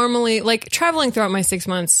 And normally, like traveling throughout my 6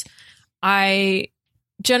 months, I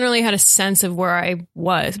generally had a sense of where I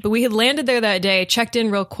was. But we had landed there that day, checked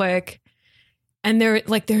in real quick, and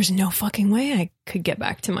there's no fucking way I could get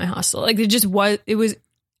back to my hostel. Like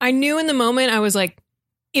I knew in the moment, I was like,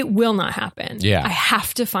 it will not happen. Yeah. I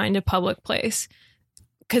have to find a public place.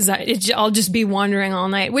 Because I'll just be wandering all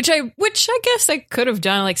night, which I guess I could have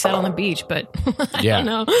done, like sat on the beach, but I don't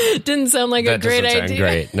know. Didn't sound like That a great doesn't idea. sound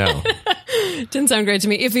great. No. Didn't sound great to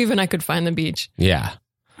me, if even I could find the beach. Yeah.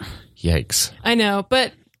 Yikes. I know,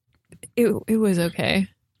 but it was okay.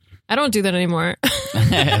 I don't do that anymore.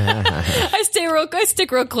 I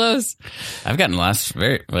stick real close. I've gotten lost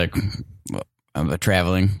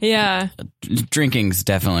traveling. Yeah. Drinking's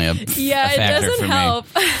definitely a factor it doesn't for help.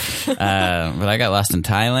 me. But I got lost in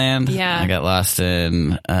Thailand. Yeah. I got lost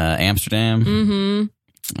in Amsterdam.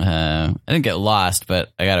 Mm-hmm. I didn't get lost,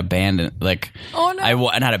 but I got abandoned. Like, Oh, no.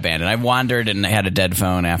 Not abandoned. I wandered and I had a dead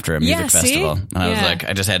phone after a music Yeah, see? festival, and I was Yeah. like,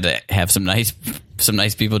 I just had to have some nice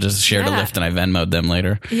people just shared a Yeah. lift, and I Venmo'd them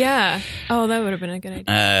later. Yeah. Oh, that would have been a good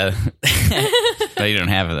idea. But you don't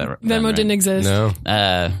have that. Venmo right? didn't exist. No.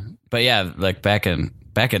 But yeah, like back in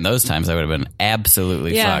those times, I would have been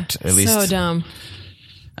absolutely fucked. At least so dumb.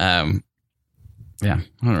 Yeah,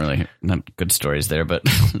 not good stories there, but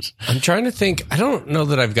I'm trying to think. I don't know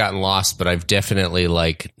that I've gotten lost, but I've definitely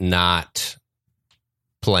like not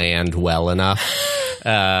planned well enough.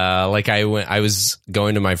 Like I was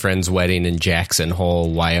going to my friend's wedding in Jackson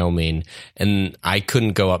Hole, Wyoming, and I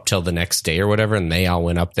couldn't go up till the next day or whatever, and they all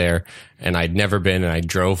went up there, and I'd never been, and I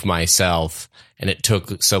drove myself, and it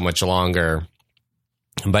took so much longer.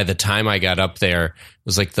 And by the time I got up there, it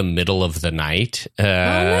was like the middle of the night.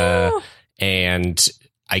 No. And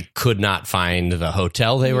I could not find the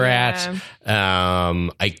hotel they were at.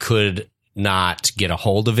 I could not get a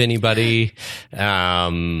hold of anybody.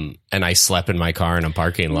 And I slept in my car in a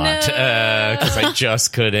parking lot because I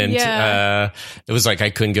just couldn't. Yeah. It was like I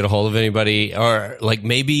couldn't get a hold of anybody, or like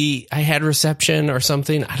maybe I had reception or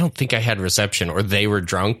something. I don't think I had reception, or they were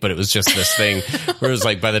drunk, but it was just this thing where it was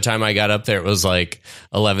like by the time I got up there, it was like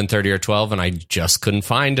 11:30 or 12, and I just couldn't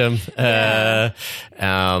find them. And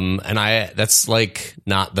that's like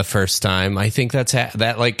not the first time. I think that's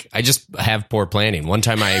that like I just have poor planning. One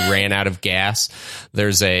time I ran out of gas.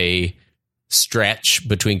 There's a stretch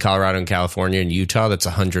between Colorado and California and Utah that's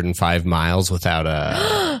 105 miles without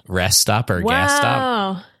a rest stop or a gas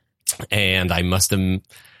stop. And I must have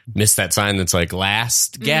missed that sign that's like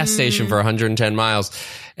last gas station for 110 miles.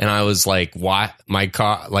 And I was like, what? My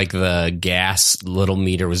car, like the gas little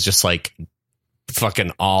meter was just like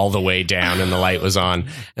fucking all the way down and the light was on.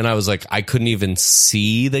 And I was like, I couldn't even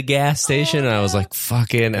see the gas station. And I was like,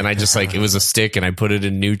 fucking, and I just like, it was a stick and I put it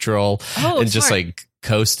in neutral and just smart. like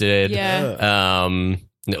coasted. Yeah.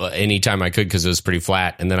 Anytime I could, because it was pretty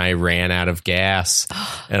flat. And then I ran out of gas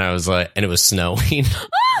and I was like, and it was snowing.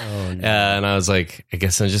 And I was like, I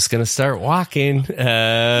guess I'm just going to start walking.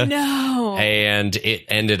 No. And it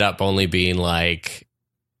ended up only being like,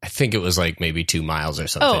 I think it was like maybe 2 miles or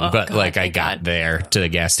something. But God, like I thank got God. there to the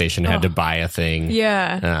gas station, had to buy a thing.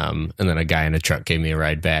 Yeah. And then a guy in a truck gave me a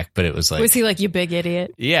ride back. But it was like, Was he like, you big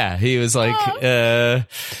idiot? yeah, he was like,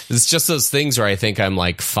 it's just those things where I think I'm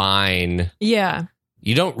like, fine. Yeah.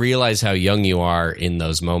 You don't realize how young you are in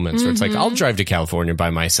those moments where it's like, I'll drive to California by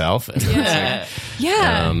myself. And Yeah.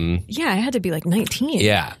 Yeah. Yeah. I had to be like 19.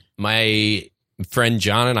 Yeah. My friend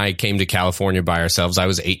John and I came to California by ourselves. I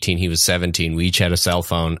was 18. He was 17. We each had a cell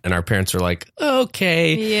phone, and our parents were like,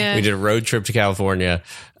 okay. Yeah. We did a road trip to California.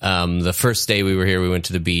 The first day we were here, we went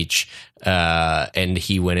to the beach, and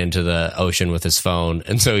he went into the ocean with his phone.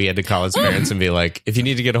 And so he had to call his parents and be like, if you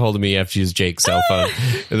need to get a hold of me, you have to use Jake's cell phone.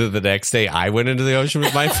 And then the next day I went into the ocean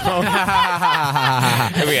with my phone.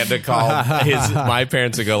 And we had to call my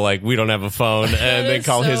parents and go like, we don't have a phone. And then is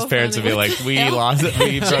call so his parents funny. and be like, we lost it.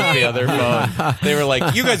 We broke the other phone. They were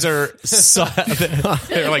like, you guys are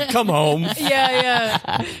they were like, come home.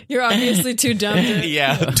 Yeah. You're obviously too dumb to.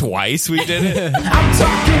 Yeah. Twice we did it. I'm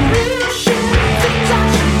talking real shit.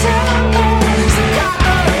 Touch and tell, got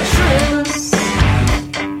no truth.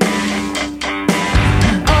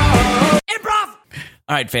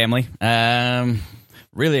 All right, family.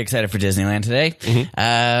 Really excited for Disneyland today.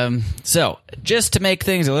 So, just to make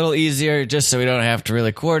things a little easier, just so we don't have to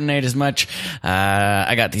really coordinate as much,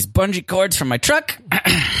 I got these bungee cords from my truck.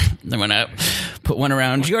 I'm going to put one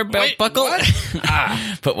around your belt buckle.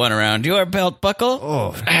 Put one around your belt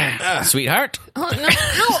buckle. Sweetheart.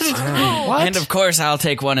 And, of course, I'll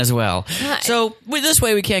take one as well. So, this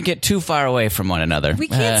way we can't get too far away from one another. We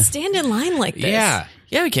can't stand in line like this.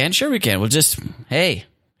 Yeah, we can. Sure we can. We'll just, hey...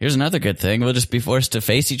 Here's another good thing. We'll just be forced to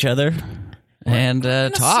face each other and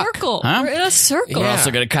talk. Circle. Huh? We're in a circle. We're also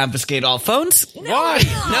going to confiscate all phones. Why?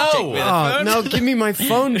 No. Oh, no, give me my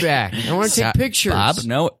phone back. I want to take pictures. Bob,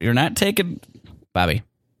 no, you're not taking... Bobby,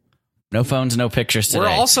 no phones, no pictures today. We're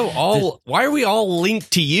also all... Why are we all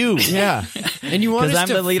linked to you? Yeah. And you want us I'm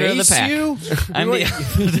to the leader of the face pack. you? I'm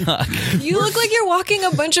the dog. You look like you're walking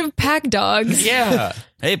a bunch of pack dogs. Yeah.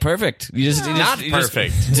 Hey, perfect. You just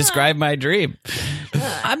perfect. Describe my dream.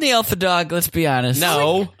 I'm the alpha dog, let's be honest.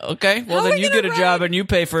 No. Okay, well How are then we you gonna get a job and you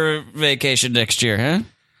pay for vacation next year, huh?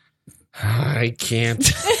 I can't.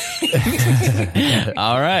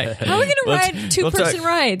 All right. How are we going to ride two-person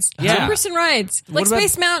rides? Yeah. Two-person rides. Like about-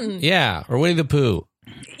 Space Mountain. Yeah. Or Winnie the Pooh.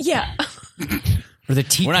 Yeah. Or the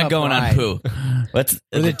teacup We're not going ride. on poo. What's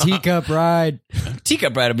Or the teacup ride.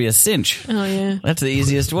 teacup ride will be a cinch. Oh, yeah. That's the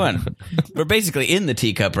easiest one. We're basically in the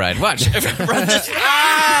teacup ride. Watch. Run this.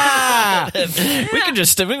 Ah! We can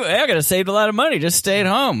just. I got to save a lot of money. Just stay at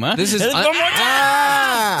home. Huh? This is...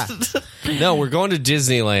 No, we're going to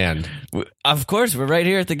Disneyland. Of course, we're right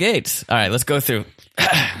here at the gates. All right, let's go through.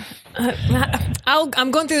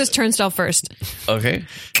 I'm going through this turnstile first. Okay.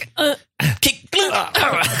 Kick.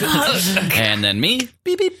 And then me.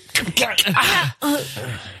 Beep beep.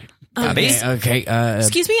 Okay.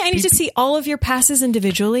 Excuse me, I need to see all of your passes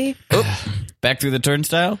individually. Back through the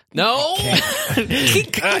turnstile. No.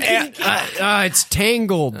 It's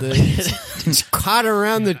tangled. It's caught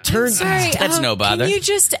around the turn. Sorry, That's no bother. Can you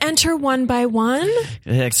just enter one by one?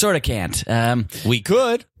 Sort of can't. We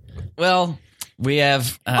could. Well, we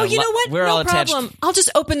have. Oh, you know what? We're no all attached. problem. I'll just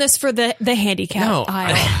open this for the handicap No.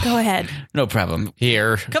 aisle. Go ahead. No problem.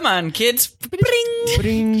 Here. Come on, kids. Bring.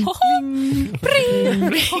 Bring. Bring.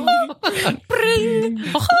 Bring.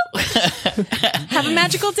 Have a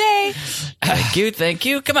magical day. Thank you. Thank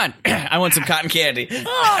you. Come on. I want some cotton candy.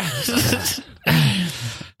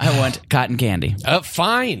 I want cotton candy.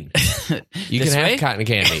 Fine. You This can way? have cotton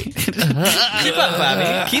candy. Keep up,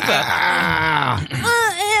 Bobby. Keep up.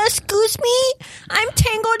 Excuse me, I'm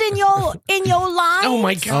tangled in your line. Oh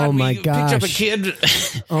my god! Oh, my we picked up a gosh. kid.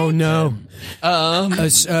 Oh no.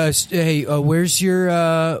 Hey, where's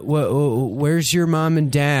your mom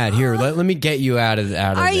and dad? Here, let me get you out of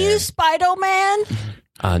there. Are you Spider-Man?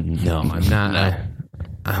 No, I'm not.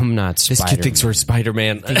 I'm not This Spider-Man. kid thinks we're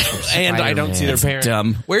Spider-Man, and I don't see their parents.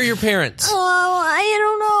 Dumb. Where are your parents? Oh, I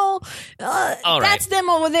don't know. All right. That's them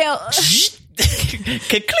over there.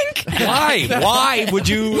 Clink. Why? Why would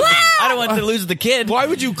you? I don't want to lose the kid. Why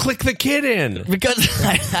would you click the kid in? Because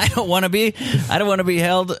I don't want to be. I don't want to be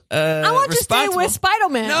held. I want to stay responsible. with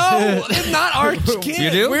Spider-Man. No, it's not our kid.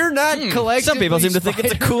 You do? We're not collectively. Some people seem to think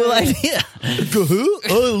it's a cool idea. Oh,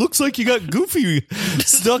 it looks like you got Goofy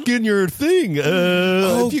stuck in your thing.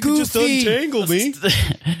 If you could just Goofy. untangle me.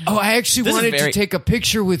 Oh, I actually This is wanted very- to take a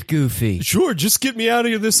picture with Goofy. Sure, just get me out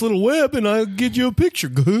of this little web and I'll get you a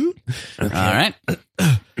picture. All right.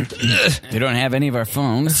 We don't have any of our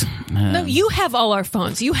phones. No, you have all our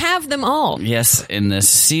phones. You have them all. Yes, in this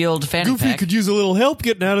sealed fanny Goofy pack. could use a little help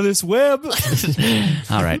getting out of this web.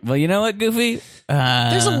 All right. Well, you know what, Goofy?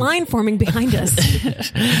 There's a line forming behind us.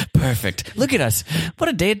 Perfect. Look at us. What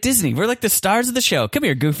a day at Disney. We're like the stars of the show. Come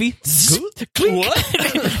here, Goofy.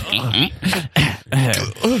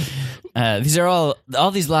 These are all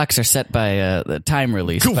these locks are set by the time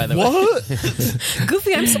release, by the way. What?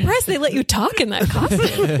 Goofy, I'm surprised they let you talk in that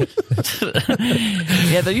costume.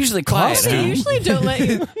 Yeah, they're usually quiet. They usually don't let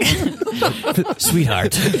you.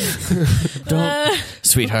 Sweetheart. Don't.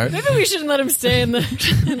 Sweetheart. Maybe we shouldn't let him stay in the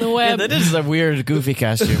Yeah, web. that is a weird Goofy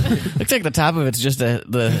costume. Looks like the top of it's just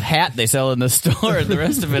the hat they sell in the store, and the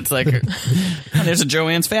rest of it's like there's a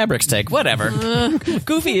Joann's Fabrics take. Whatever.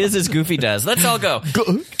 Goofy is as Goofy does. Let's all go.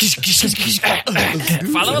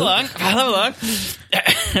 Follow along. Follow along.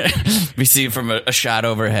 We see from a shot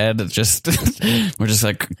overhead. It's just we're just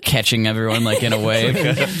like catching everyone like in a wave.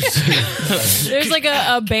 There's like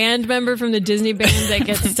a band member from the Disney band that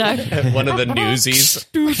gets stuck. One of the newsies.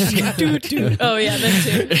 Oh yeah,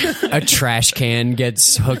 that too. A trash can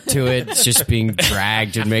gets hooked to it. It's just being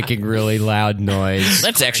dragged and making really loud noise.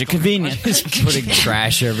 That's actually convenient. Putting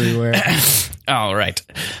trash everywhere. All right.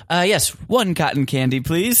 Yes, 1 cotton candy,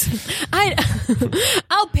 please.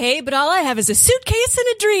 I'll pay, but all I have is a suitcase and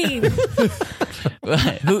a dream. In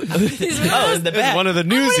the back. One of the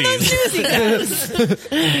newsies.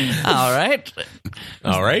 All right.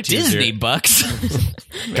 All right. Disney bucks.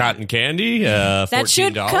 Cotton candy. $14. That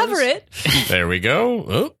should cover it. There we go.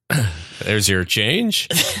 Oh, there's your change.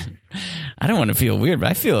 I don't want to feel weird, but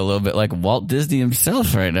I feel a little bit like Walt Disney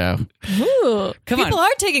himself right now. Ooh, Come on. people are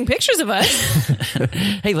taking pictures of us.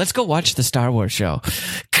 Hey, let's go watch the Star Wars show.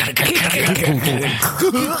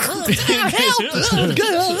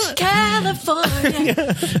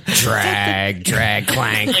 California. Drag, clank,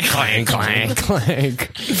 clank, clank,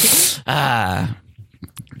 clank.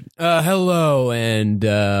 Hello and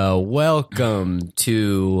welcome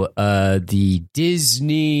to the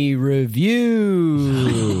Disney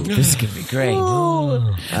Review. This is going to be great.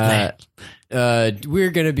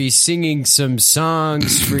 We're going to be singing some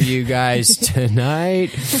songs for you guys tonight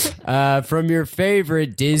from your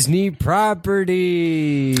favorite Disney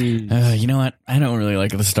property. You know what? I don't really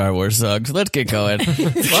like the Star Wars songs. Let's get going.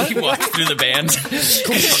 What? Walk through the band.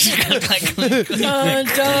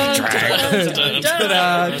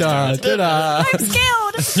 I'm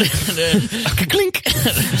scared. Clink.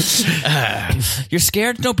 You're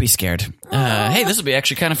scared? Don't be scared. Hey, this will be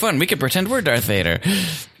actually kind of fun. We can pretend we're Darth Vader.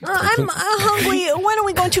 I'm hungry. When are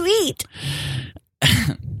we going to eat?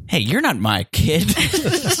 Hey, you're not my kid.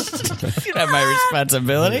 You're not my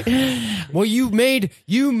responsibility. Well, you made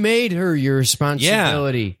her your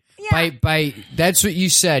responsibility. By that's what you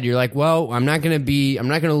said. You're like, well, I'm not gonna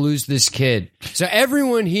lose this kid. So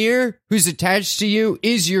everyone here who's attached to you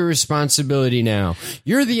is your responsibility now.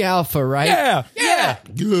 You're the alpha, right? Yeah.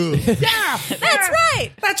 That's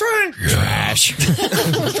right. Trash.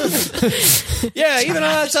 Yeah, even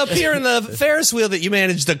though it's up here in the Ferris wheel that you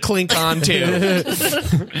managed to clink onto.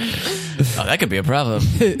 Oh, that could be a problem.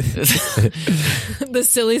 The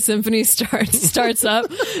silly symphony starts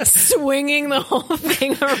up, swinging the whole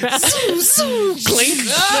thing around. Clink.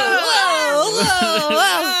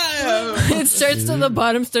 It starts to the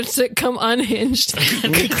bottom, starts to come unhinged. One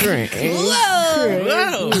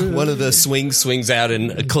of the swings out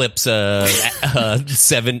and clips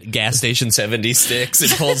 7 gas station 70 sticks and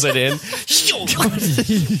pulls it in.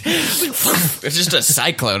 It's just a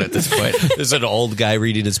cyclone at this point. There's an old guy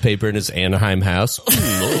reading his paper in his Anaheim house.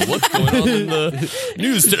 What's going on in the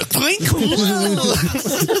news today?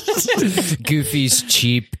 Goofy's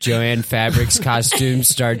cheap Joanne Fabrics costume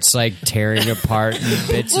starts like tearing apart and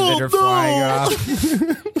bits of it are flying off.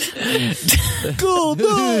 Cool,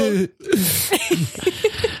 no.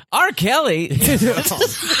 R. Kelly.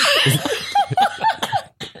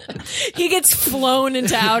 He gets flown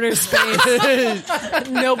into outer space.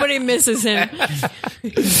 Nobody misses him.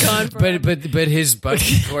 He's gone forever. But his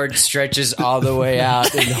bungee cord stretches all the way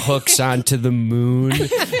out and hooks onto the moon,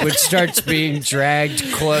 which starts being dragged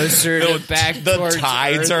closer to back The towards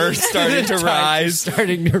tides Earth. are starting to rise.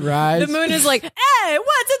 Starting to rise. The moon is like, hey,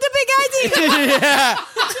 what's the big idea?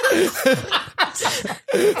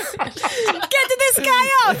 Get this guy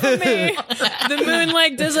off of me. The moon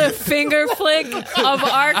like does a finger flick of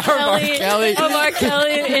R. Kelly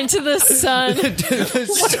into the sun.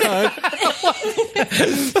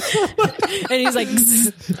 And he's like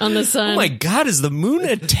on the sun. Oh my God, is the moon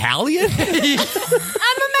Italian?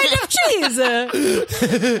 I'm made of cheese.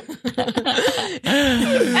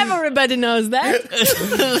 Everybody knows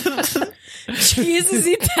that. Cheese is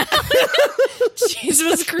Italian. Cheese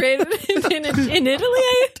was created in Italy,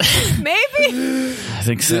 maybe? I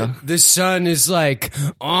think so. The sun is like,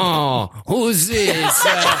 oh, who's this?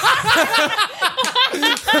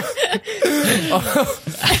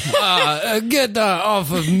 Get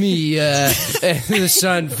off of me. The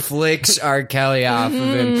sun flicks R. Kelly off of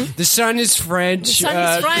him. The sun is French. The sun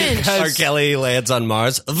is French. R. Kelly lands on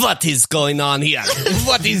Mars. What is going on here?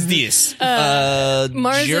 What is this?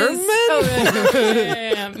 Mars German?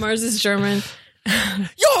 Yeah. Mars is German.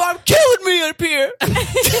 Yo, I'm killing me up here.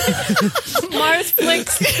 Mars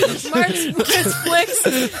flicks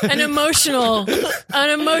an emotional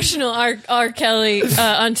R. Kelly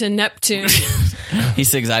onto Neptune. He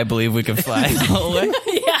sings "I Believe We Can Fly" the whole way.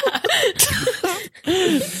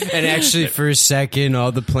 And actually, for a second,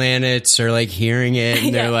 all the planets are like hearing it,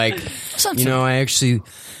 and they're like,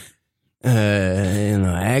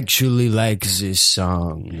 I actually like this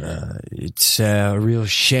song. It's a real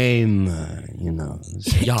shame,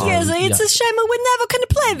 Yes, it's a shame we never can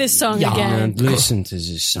play this song again. Don't listen to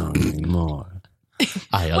this song anymore.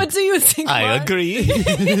 What do you think? I Mark? agree.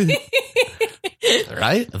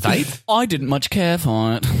 Right? I didn't much care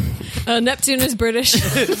for it. Neptune is British.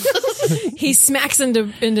 He smacks into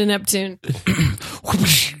Neptune.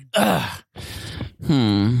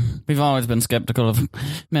 We've always been skeptical of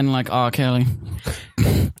men like R. Kelly.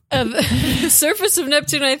 The surface of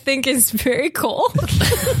Neptune, I think, is very cold.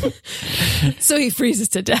 So he freezes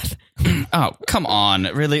to death. Oh, come on.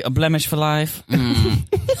 Really? A blemish for life?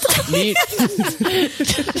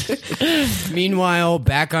 Meanwhile,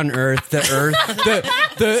 back on Earth,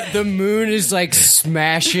 the moon is like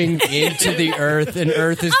smashing into the Earth, and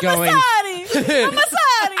Earth is going,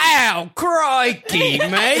 ow, crikey,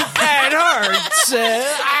 mate, that hurts.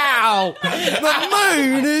 Ow, the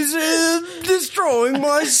moon is destroying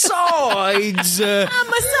my sides. I'm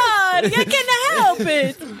a son. You can't help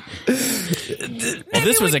it. Well,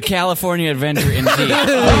 this was a California adventure indeed.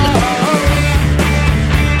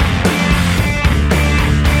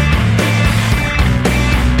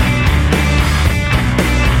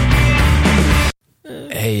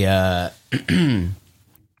 Hey, all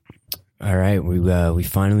right, we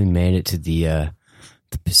finally made it to the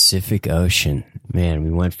Pacific Ocean. Man,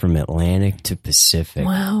 we went from Atlantic to Pacific.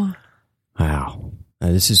 Wow.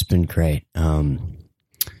 This has been great.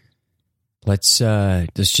 Let's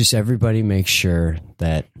just everybody make sure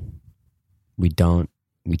that we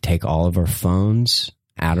take all of our phones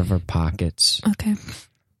out of our pockets. Okay.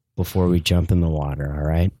 Before we jump in the water, all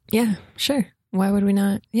right? Yeah, sure. Why would we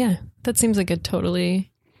not? Yeah, that seems like a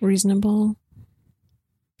totally reasonable.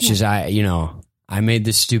 Because I made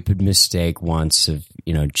this stupid mistake once of,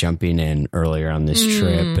 jumping in earlier on this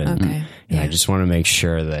trip. And I just want to make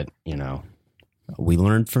sure that, we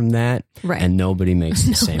learned from that. Right. And nobody makes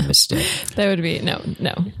the same mistake. That would be, no.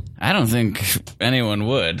 I don't think anyone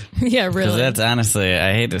would. Yeah, really. Because that's honestly,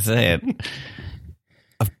 I hate to say it,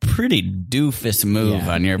 a pretty doofus move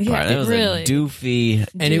on your part. Yeah, that was really. a doofy,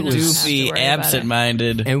 And it was doofy,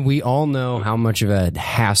 absent-minded. And we all know how much of a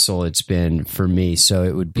hassle it's been for me. So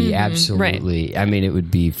it would be absolutely, I mean, it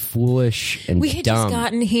would be foolish and we had dumb. just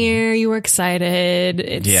gotten here. You were excited.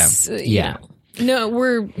 It's, Yeah. No,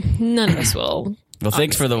 none of us will. Well,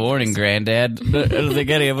 thanks for the warning, Granddad. I don't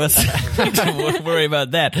think any of us need to worry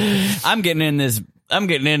about that. I'm getting in this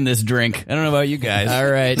drink. I don't know about you guys. All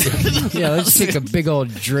right. Yeah, let's take a big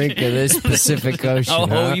old drink of this Pacific Ocean. Oh,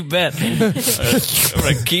 huh? you bet. I'm going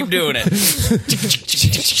to keep doing it.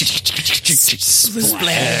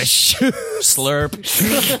 Splash. Slurp.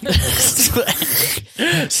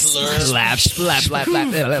 Slurp. Slap.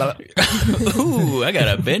 Ooh, I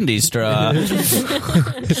got a bendy straw.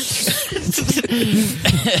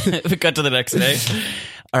 We cut to the next day.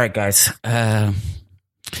 All right, guys.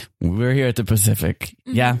 We're here at the Pacific.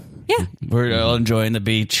 Yeah. Yeah. We're all enjoying the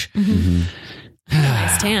beach.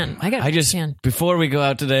 Nice tan. I got a nice tan. Before we go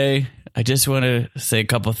out today, I just want to say a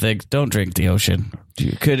couple things. Don't drink the ocean.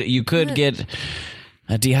 You could get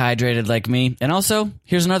dehydrated like me. And also,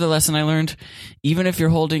 here's another lesson I learned. Even if you're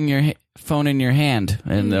holding your phone in your hand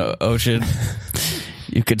in the ocean,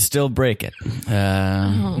 you could still break it.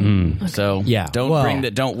 So Yeah.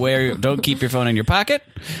 Don't keep your phone in your pocket.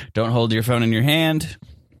 Don't hold your phone in your hand.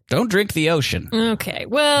 Don't drink the ocean. Okay.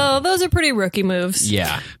 Well, those are pretty rookie moves.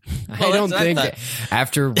 Yeah. I don't think that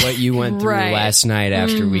after what you went through Right. last night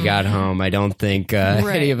after we got home, I don't think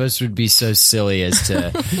any of us would be so silly as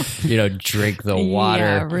to, drink the water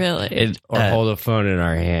Yeah, really. or hold a phone in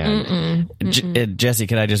our hand. Jesse,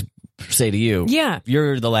 can I just say to you? Yeah.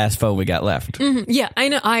 You're the last phone we got left. Yeah, I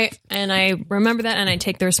know. I remember that, and I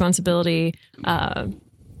take the responsibility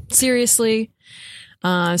seriously.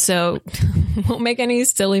 So won't make any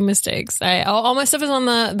silly mistakes. All my stuff is on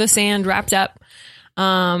the sand, wrapped up.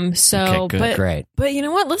 Okay, good. Great. But you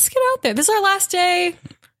know what? Let's get out there. This is our last day.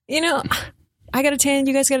 I got a tan.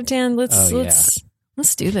 You guys got a tan. Let's do this.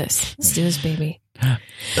 Let's do this, baby.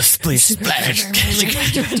 Please splash.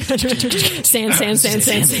 Sand.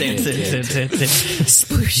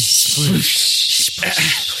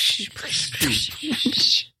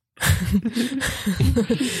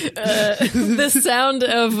 The sound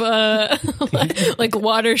of like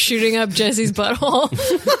water shooting up Jesse's butthole.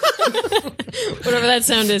 Whatever that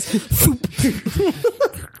sound is.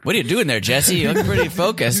 What are you doing there, Jesse? You look pretty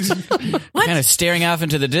focused. What? Kind of staring off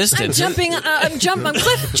into the distance. I'm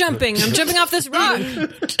cliff jumping. I'm jumping off this rock.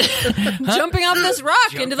 Jumping off this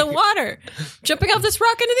rock into the water. Jumping off this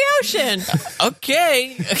rock into the ocean.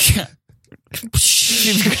 Okay.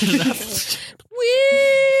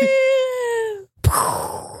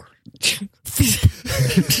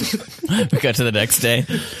 We got to the next day.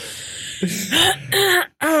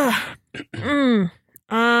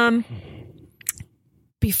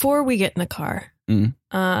 Before we get in the car,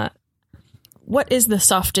 what is the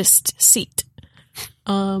softest seat?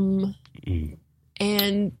 And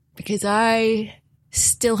because I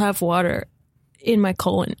still have water in my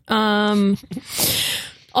colon.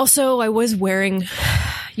 Also, I was wearing,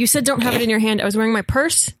 you said don't have it in your hand. I was wearing my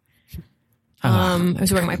purse. I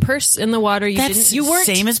was wearing my purse in the water. You weren't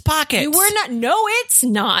same as pockets. You were not. No, it's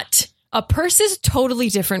not. A purse is totally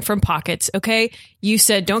different from pockets, okay? You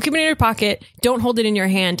said don't keep it in your pocket. Don't hold it in your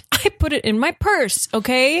hand. I put it in my purse,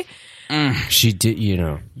 okay? She did,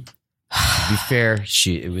 to be fair,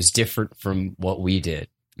 it was different from what we did.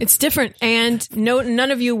 It's different, and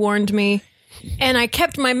none of you warned me, and I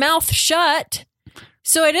kept my mouth shut,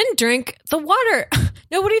 so I didn't drink the water.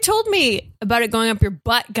 Nobody told me about it going up your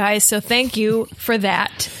butt, guys, so thank you for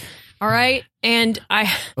that. All right? And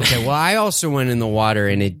Okay, well, I also went in the water,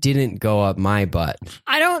 and it didn't go up my butt.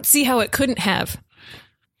 I don't see how it couldn't have.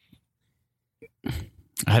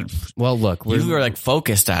 Well, look, You were like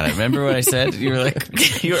focused on it. Remember what I said? You were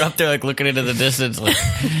like, you were up there like looking into the distance. Like,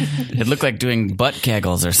 it looked like doing butt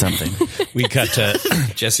kegels or something. We cut to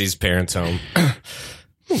Jesse's parents' home.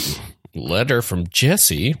 Letter from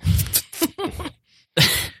Jesse.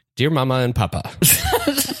 Dear Mama and Papa,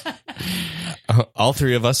 all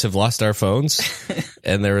three of us have lost our phones,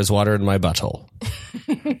 and there is water in my butthole.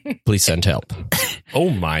 Please send help.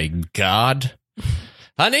 Oh my God.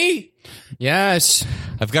 Honey? Yes.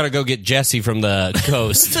 I've got to go get Jesse from the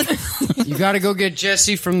coast. You got to go get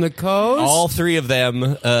Jesse from the coast? All three of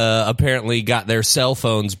them apparently got their cell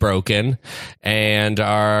phones broken, and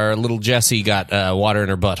our little Jessie got water in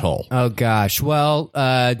her butthole. Oh, gosh. Well,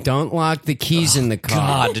 don't lock the keys in the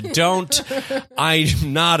car. God, don't.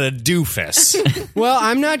 I'm not a doofus. Well,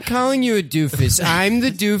 I'm not calling you a doofus. I'm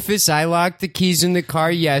the doofus. I locked the keys in the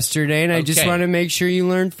car yesterday, and I just Okay. want to make sure you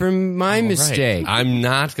learned from my mistake. Right. I'm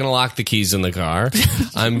not going to lock the keys in the car.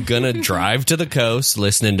 I'm going to drive to the coast,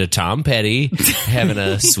 listening to Tom Petty, having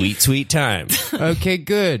a sweet, sweet time. Okay,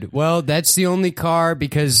 good. Well, that's the only car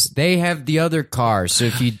because they have the other car. So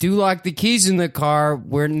if you do lock the keys in the car,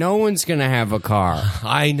 where no one's going to have a car.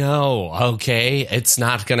 I know. Okay. It's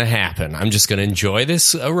not going to happen. I'm just going to enjoy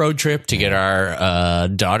this road trip to get our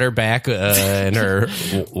daughter back in her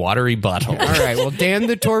watery butthole. All right. Well, damn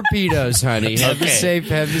the torpedoes, honey. Have the safe.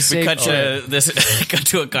 Have the safe. Cut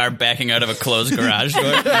to a car backing out of a closed garage door.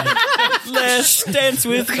 Let's dance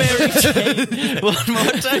with Mary Jane. One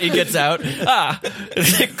more time. He gets out.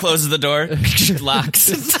 Closes the door. Locks.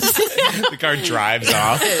 The car drives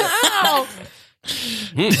off. Ow!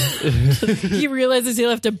 He realizes he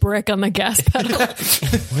left a brick on the gas pedal.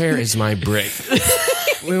 Where is my brick?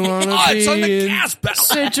 We want to It's on the be in gas pedal.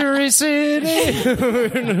 Century City.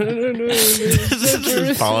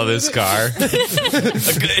 Follow this car.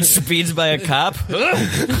 It speeds by a cop.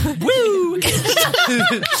 Woo!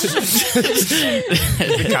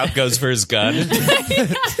 The cop goes for his gun.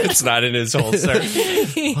 It's not in his holster.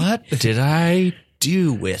 What did I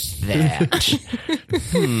do with that?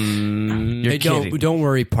 Hey, don't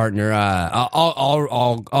worry, partner.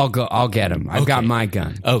 I'll go. I'll get him. I've got my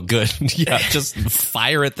gun. Oh, good. Yeah, just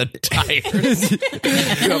fire at the tires.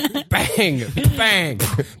 Bang, bang.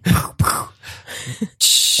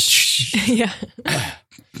 Yeah.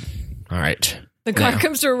 All right. The car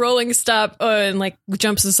comes to a rolling stop and like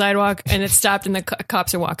jumps the sidewalk, and it's stopped, and the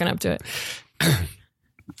cops are walking up to it.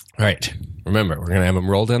 All right. Remember, we're going to have them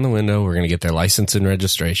roll down the window. We're going to get their license and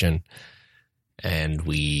registration. And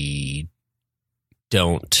we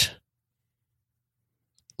don't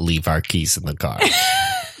leave our keys in the car.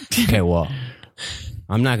 Okay, well,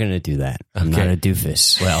 I'm not going to do that. I'm not a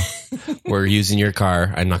doofus. Well, we're using your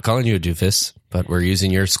car. I'm not calling you a doofus, but we're using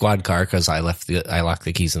your squad car because I locked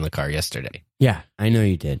the keys in the car yesterday. Yeah, I know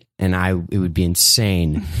you did. And it would be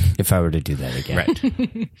insane if I were to do that again. Right.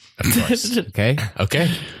 Of course. Okay?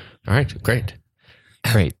 Okay. All right. Great.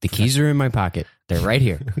 Great. The keys are in my pocket. They're right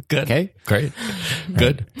here. Good. Okay? Great.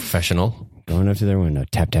 Good. Professional. Going up to their window.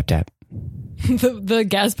 Tap, tap, tap. The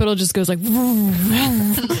gas pedal just goes like.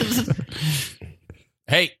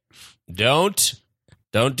 Hey, don't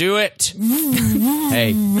do it.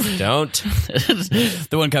 Hey, don't. The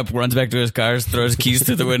one cop runs back to his car, throws keys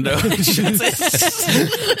through the window.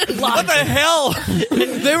 What the hell?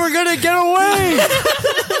 They were going to get away.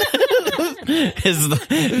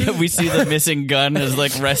 We see the missing gun is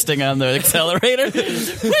like resting on the accelerator.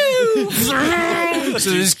 Woo! So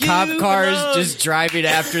there's cop cars just driving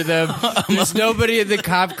after them. There's nobody in the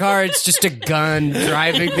cop car. It's just a gun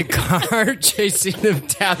driving the car, chasing them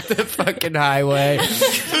down the fucking highway.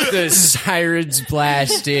 The sirens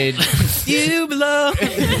blasted. You belong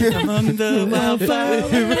among the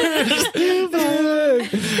wildflowers.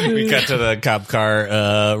 We cut to the cop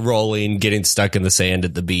car rolling, getting stuck in the sand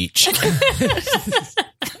at the beach.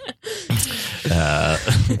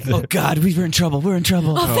 Oh God, we were in trouble. We're in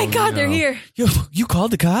trouble. Oh, thank God they're here. You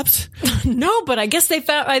called the cops? No, but I guess they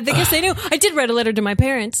found. I guess they knew. I did write a letter to my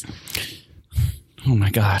parents. Oh my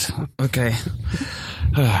God. Okay.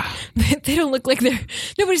 They don't look like they're.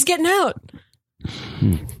 Nobody's getting out.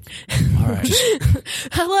 All right.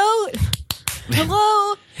 Hello?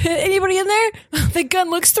 Hello? Anybody in there? The gun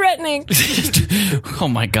looks threatening. Oh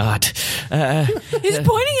my God. He's pointing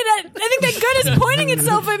it at. I think that gun is pointing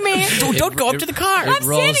itself at me. Don't go up to the car. I'm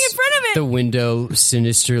standing in front of it. The window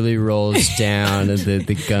sinisterly rolls down, and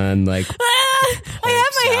the gun like I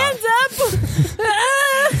have my hands up.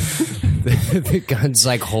 the gun's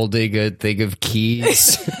like holding a thing of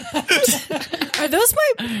keys. Are those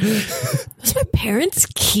my parents'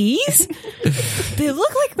 keys? They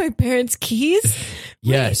look like my parents' keys.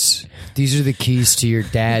 Yes, these are the keys to your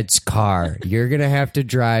dad's car. You're gonna have to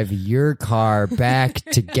drive your car back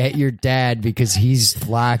to get your dad because he's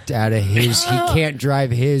locked out of his. He can't drive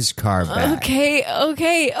his car back. Okay,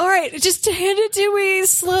 all right. Just hand it to me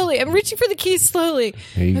slowly. I'm reaching for the keys slowly.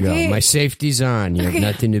 There you go. My safety's on. You have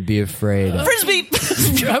nothing to be afraid of. Frisbee.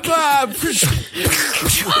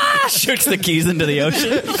 Shoots the keys into the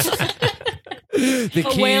ocean. A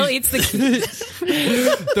whale eats the keys.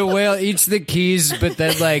 The whale eats the keys, but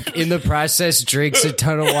then, like, in the process, drinks a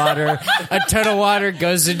ton of water. A ton of water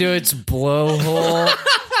goes into its blowhole.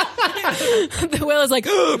 The whale is like,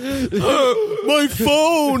 My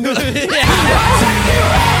phone!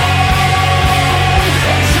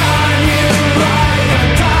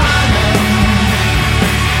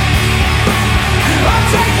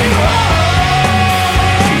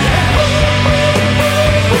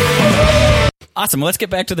 Awesome. Let's get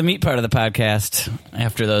back to the meat part of the podcast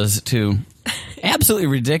after those two absolutely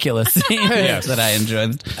ridiculous themes that I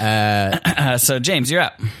enjoyed. So, James, you're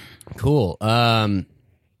up. Cool.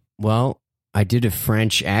 Well, I did a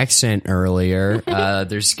French accent earlier.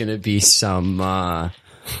 There's going to be some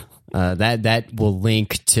that will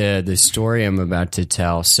link to the story I'm about to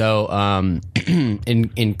tell. So,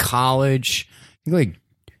 in college, I think like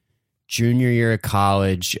junior year of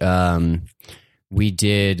college, we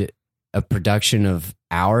did a production of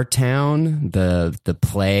Our Town, the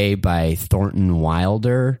play by Thornton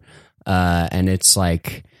Wilder, and it's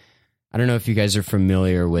like, I don't know if you guys are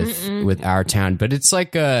familiar with Our Town, but it's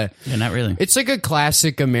like not really. It's like a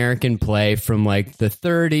classic American play from like the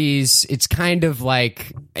 30s. It's kind of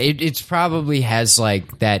like it's probably has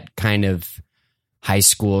like that kind of high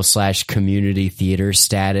school / community theater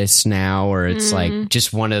status now, or it's like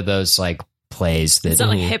just one of those like plays that it's not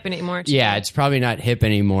like hip anymore. Yeah, it's probably not hip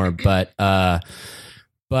anymore, but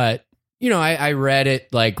you know, I read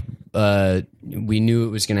it like we knew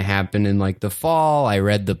it was going to happen in like the fall. I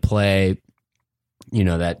read the play, you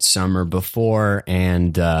know, that summer before,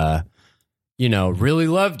 and you know, really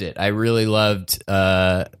loved it. I really loved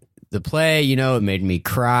the play. You know, it made me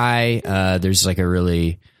cry. There's like a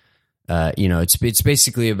really, you know, it's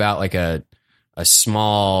basically about like a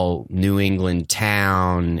small New England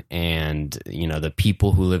town, and you know, the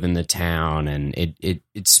people who live in the town, and it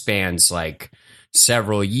spans like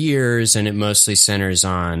several years, and it mostly centers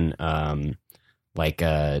on like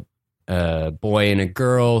a boy and a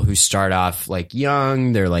girl who start off like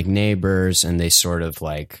young. They're like neighbors, and they sort of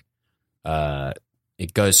like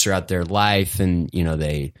it goes throughout their life, and you know,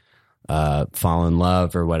 they fall in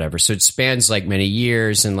love or whatever. So it spans like many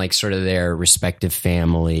years, and like sort of their respective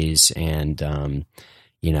families, and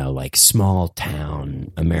you know, like small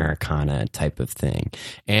town Americana type of thing.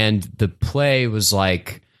 And the play was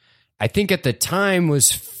like, I think at the time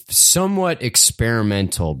was somewhat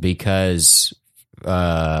experimental, because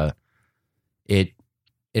it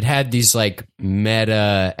had these like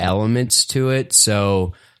meta elements to it.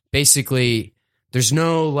 So basically there's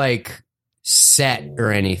no like set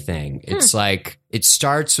or anything. It's like, it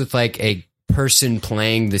starts with like a person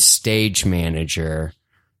playing the stage manager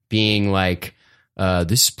being like,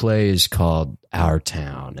 this play is called Our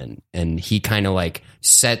Town, and he kind of like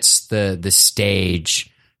sets the stage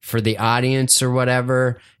for the audience or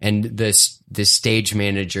whatever, and the stage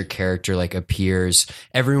manager character like appears.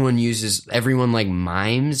 Everyone like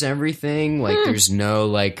mimes everything. Like there's no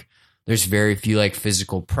like, there's very few like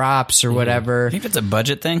physical props or whatever. I think it's a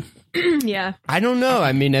budget thing. Yeah, I don't know.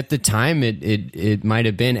 I mean, at the time it might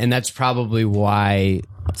have been, and that's probably why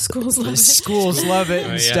schools love it. Schools love it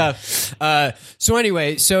and stuff. So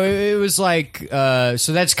anyway, so it was like, so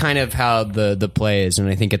that's kind of how the play is, and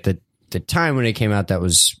I think at the time when it came out, that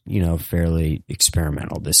was, you know, fairly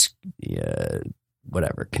experimental. This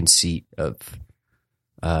whatever conceit of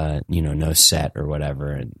you know, no set or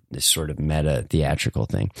whatever, and this sort of meta theatrical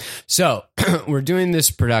thing. So we're doing this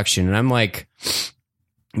production, and I'm like,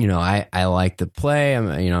 I like the play.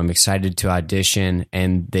 I'm excited to audition.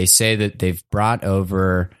 And they say that they've brought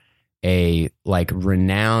over a like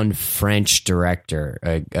renowned French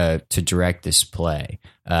director to direct this play.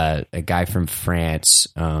 A guy from France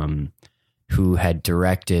who had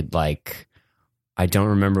directed like, I don't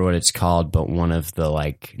remember what it's called, but one of the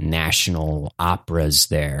like national operas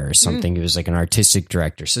there or something. It was like an artistic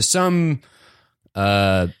director. So some,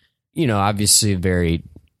 obviously a very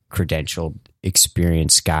credentialed,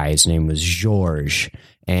 experienced guy. His name was Georges.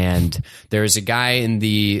 And there was a guy in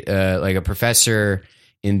the, like a professor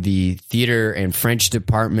in the theater and French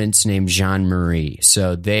departments named Jean-Marie.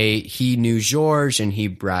 So he knew Georges and he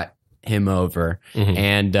brought him over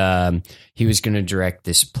and he was going to direct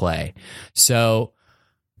this play. So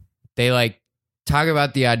they like talk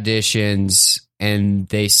about the auditions and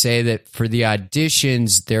they say that for the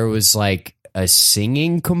auditions there was like a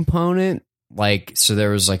singing component. Like, so there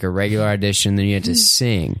was like a regular audition, then you had to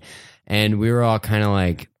sing. And we were all kind of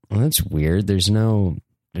like, well, that's weird. There's no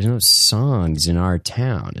songs in our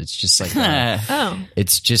town. It's just like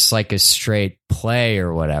it's just like a straight play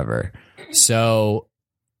or whatever. So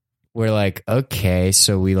we're like, okay,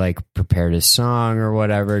 so we like prepared a song or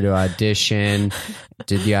whatever to audition,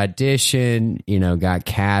 did the audition, got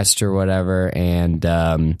cast or whatever. And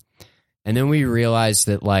then we realized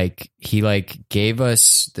that like he like gave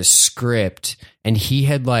us the script and he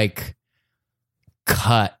had like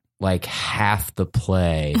cut like half the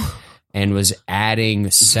play and was adding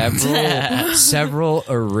several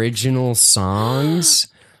original songs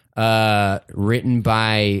written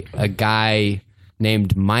by a guy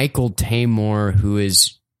named Michael Taymor, who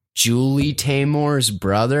is Julie Taymor's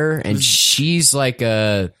brother, and she's like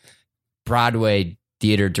a Broadway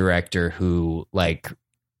theater director who like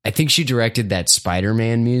I think she directed that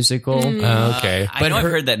Spider-Man musical. Okay. I know I've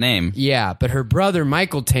heard that name. Yeah, but her brother,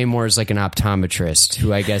 Michael Taymor, is like an optometrist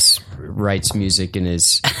who I guess writes music in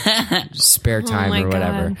his spare time or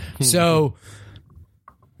whatever. So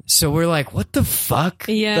we're like, what the fuck?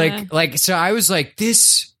 Yeah. Like, so I was like,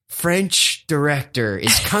 this French director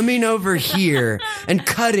is coming over here and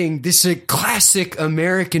cutting this classic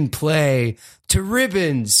American play to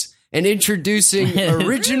ribbons and introducing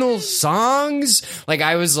original songs. Like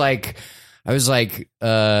I was upset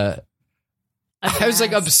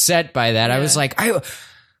by that. Yeah. I was like, I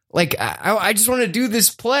just want to do this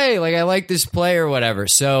play. Like I like this play or whatever.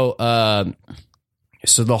 So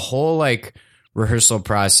the whole like rehearsal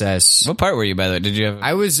process. What part were you, by the way? Did you have?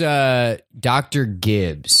 I was Dr.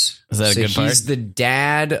 Gibbs. Is that a good part? He's the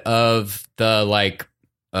dad of the like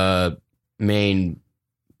main.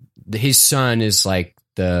 His son is like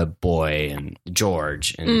the boy and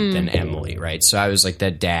George and then Emily, right? So I was like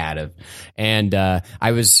that dad of, and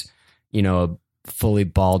I was, a fully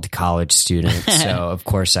bald college student. So of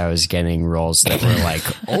course I was getting roles that were like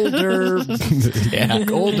older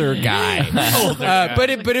guy. But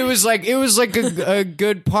it was like a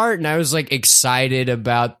good part, and I was like excited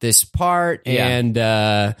about this part, and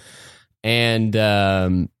so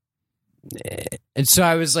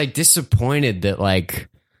I was like disappointed that like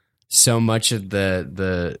so much of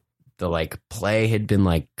the like play had been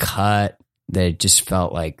like cut, that it just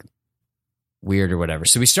felt like weird or whatever.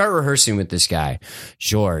 So we start rehearsing with this guy,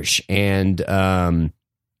 Georges, and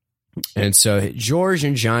so Georges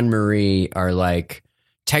and Jean-Marie are like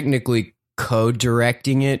technically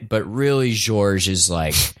co-directing it, but really Georges is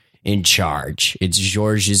like in charge. It's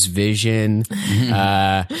Georges' vision,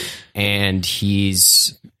 and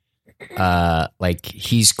he's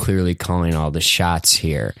clearly calling all the shots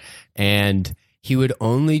here. And he would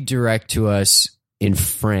only direct to us in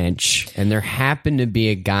French, and there happened to be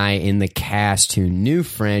a guy in the cast who knew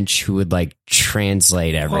French who would like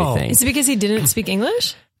translate everything. Is it because he didn't speak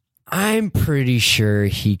English? I'm pretty sure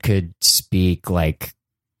he could speak like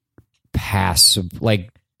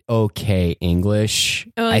okay English.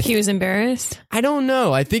 Oh, like he was embarrassed? I don't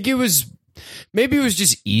know. I think maybe it was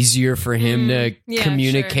just easier for him to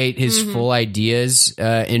communicate his full ideas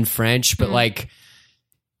in French, but like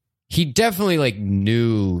he definitely like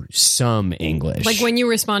knew some English. Like when you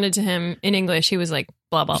responded to him in English, he was like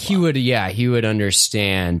blah blah blah. He would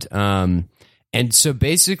understand. And so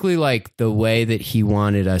basically like the way that he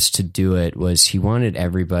wanted us to do it was he wanted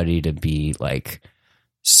everybody to be like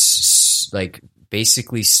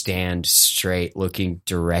basically stand straight, looking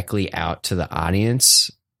directly out to the audience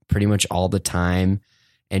pretty much all the time,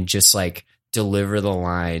 and just like deliver the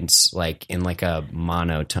lines like in like a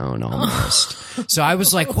monotone almost. So I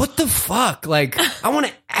was like, what the fuck? Like, I want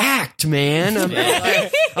to act, man. I'm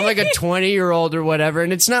like a 20-year-old or whatever.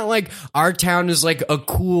 And it's not like Our Town is like a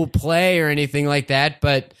cool play or anything like that,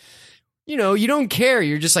 but you know, you don't care.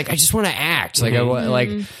 You're just like, I just want to act. Like,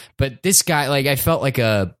 but this guy, like, I felt like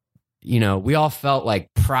we all felt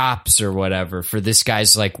like props or whatever for this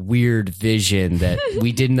guy's like weird vision that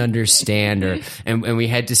we didn't understand, and we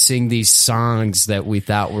had to sing these songs that we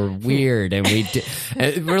thought were weird, and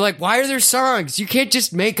we're like, why are there songs? You can't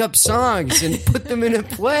just make up songs and put them in a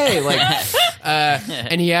play. Like,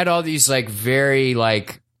 and he had all these like very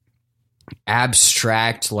like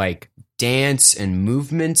abstract like dance and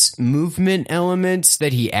movement elements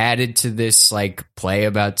that he added to this like play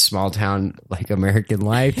about small town like American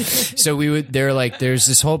life. So there's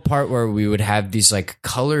this whole part where we would have these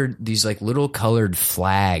little colored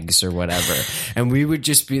flags or whatever, and we would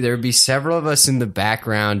just there'd be several of us in the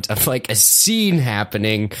background of like a scene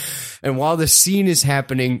happening, and while the scene is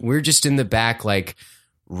happening, we're just in the back like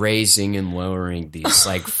raising and lowering these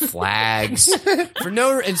like flags for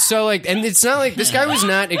no, and so like, and it's not like this guy was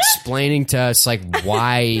not explaining to us like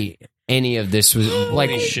why any of this was like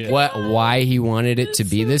why he wanted it to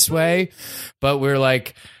be this way, but we're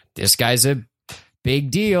like, this guy's a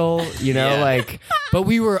big deal, you know, like, but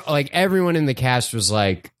we were like, everyone in the cast was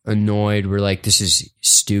like annoyed. We're like, this is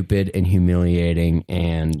stupid and humiliating,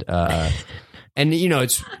 and you know,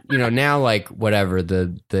 it's, you know, now like whatever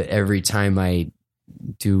the every time I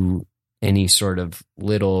do any sort of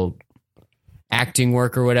little acting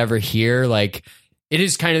work or whatever here, like it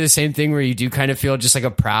is kind of the same thing where you do kind of feel just like a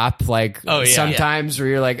prop, like sometimes where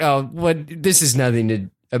you're like, oh, what, this is nothing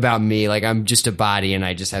about me, like I'm just a body and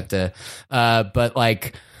I just have to but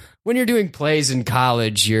like when you're doing plays in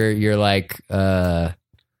college, you're like you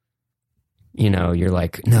know, you're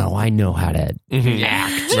like, no, I know how to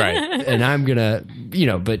act, right, and I'm gonna, you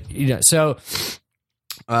know, but you know,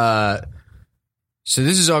 so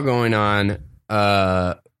this is all going on.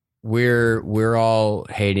 We're all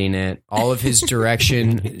hating it. All of his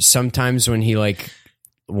direction. Sometimes when he like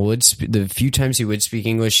the few times he would speak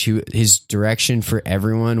English, his direction for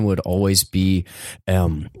everyone would always be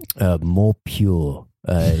more pure,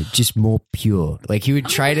 just more pure. Like he would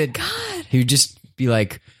try to. God. He would just be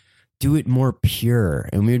like, do it more pure,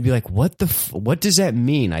 and we would be like, what does that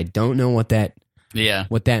mean? I don't know what that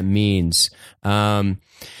means. And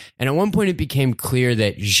at one point it became clear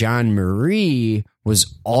that Jean-Marie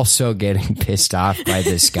was also getting pissed off by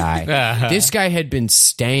this guy. This guy had been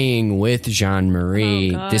staying with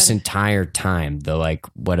Jean-Marie this entire time, the like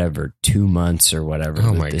whatever 2 months or whatever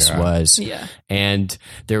this was. Yeah. And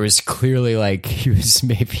there was clearly like he was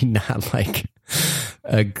maybe not like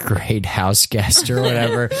a great house guest or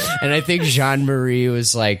whatever. And I think Jean-Marie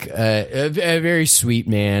was like a very sweet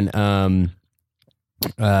man.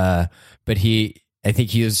 But I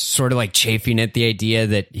think he was sort of like chafing at the idea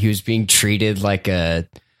that he was being treated like a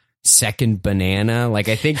second banana. Like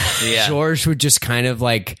I think George would just kind of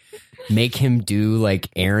like make him do like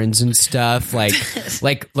errands and stuff, like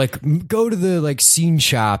go to the like scene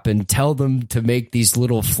shop and tell them to make these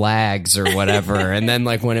little flags or whatever, and then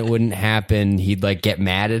like when it wouldn't happen, he'd like get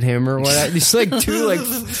mad at him or whatever. These like two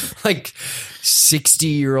like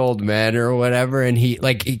 60-year-old men or whatever, and he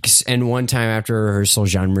like, and one time after rehearsal,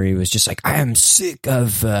 Jean-Marie was just like, I'm sick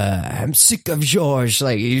of George.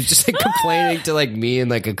 Like he was just like complaining to like me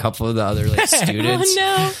and like a couple of the other like students.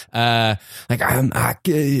 Like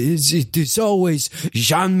it's always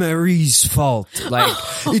Jean-Marie's fault. Like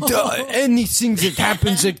anything that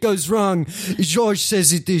happens that goes wrong, George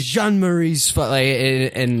says it is Jean-Marie's fault. Like,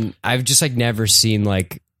 and I've just like never seen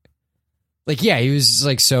like, yeah, he was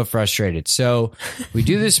like so frustrated. So we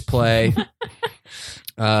do this play,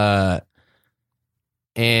 and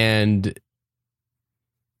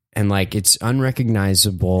like it's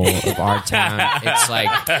unrecognizable of our town. It's like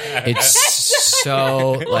it's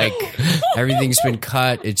so like everything's been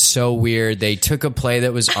cut. It's so weird. They took a play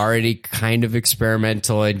that was already kind of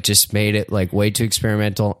experimental and just made it like way too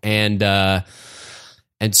experimental.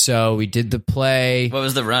 And so we did the play. What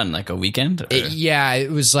was the run? Like a weekend?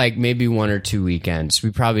 It was like maybe 1 or 2 weekends.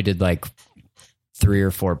 We probably did like 3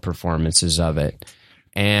 or 4 performances of it.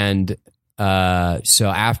 And so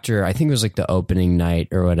after, I think it was like the opening night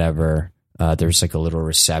or whatever, there's like a little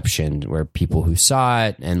reception where people who saw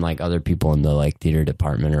it and like other people in the like theater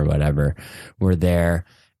department or whatever were there.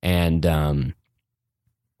 And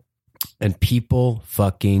people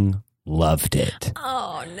fucking loved it.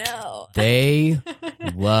 Oh no. They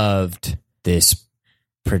loved this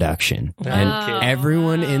production. And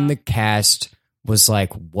everyone in the cast was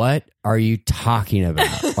like, what are you talking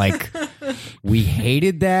about? Like, we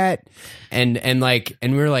hated that. And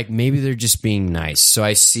we were like, maybe they're just being nice. So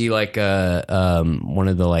I see like one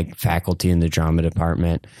of the like faculty in the drama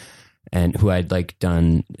department, and who I'd like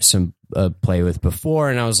done some play with before.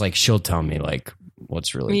 And I was like, she'll tell me like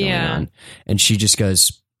what's really going Yeah. on. And she just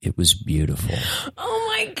goes, it was beautiful.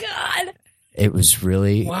 Oh my God. It was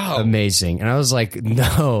really amazing. And I was like,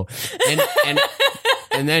 no.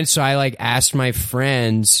 And then so I like asked my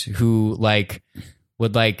friends who like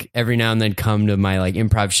would like every now and then come to my like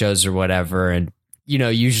improv shows or whatever, and you know,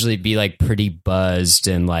 usually be like pretty buzzed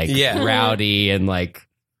and like rowdy and like,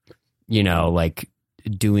 you know, like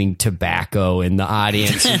doing tobacco in the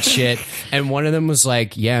audience and shit. And one of them was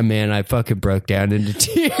like, yeah, man, I fucking broke down into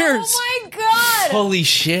tears. Oh my God. Holy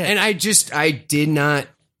shit. And I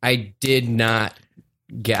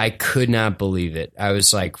could not believe it. I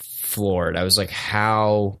was like floored. I was like,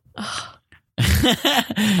 how?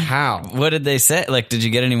 How? What did they say? Like, did you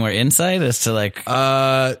get any more insight as to like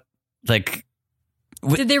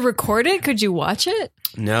Did they record it? Could you watch it?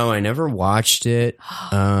 No, I never watched it.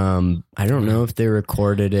 I don't know if they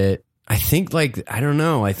recorded it. I think like, I don't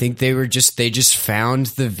know. I think they just found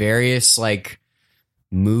the various like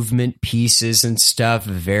movement pieces and stuff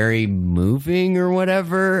very moving or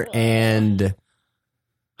whatever. And,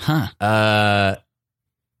 and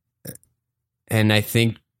I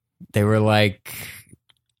think they were like,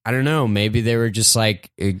 I don't know, maybe they were just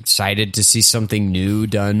like excited to see something new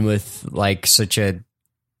done with like such a,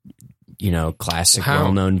 you know, classic,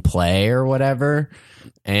 well-known play or whatever.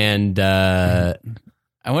 And I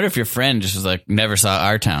wonder if your friend just was like, never saw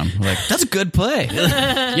Our Town. Like, that's a good play.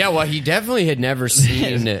 yeah, well, he definitely had never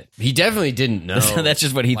seen it. He definitely didn't know. That's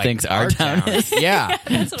just what he like, thinks Our Town is. Yeah.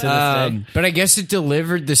 To this day. But I guess it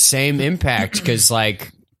delivered the same impact because,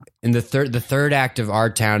 like, in the third act of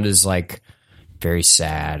Our Town is like very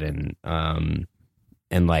sad and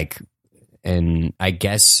I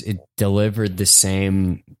guess it delivered the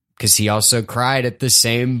same. Because he also cried at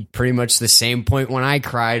pretty much the same point when I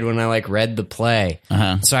cried when I like read the play.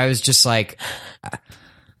 So I was just like, I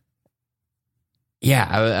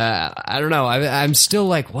don't know. I'm still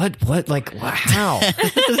like, what, like, how?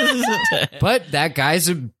 But that guy's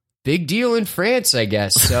a big deal in France, I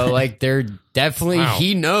guess. So like, they're definitely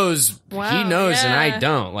he knows, and I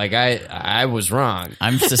don't. Like, I was wrong.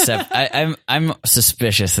 I'm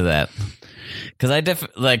suspicious of that because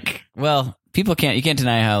people you can't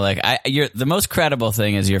deny how like you're the most credible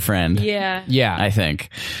thing is your friend. Yeah. I think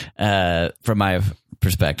from my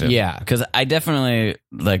perspective. Yeah. Because I definitely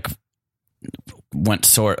like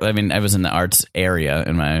I was in the arts area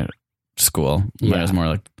in my school. Yeah. I was more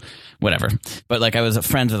like whatever. But like I was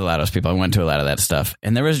friends with a lot of those people. I went to a lot of that stuff.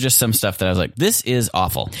 And there was just some stuff that I was like, this is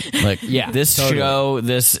awful. Like this show,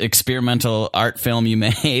 this experimental art film you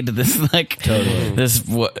made, this like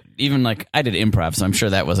even like I did improv, so I'm sure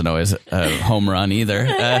that wasn't always a home run either.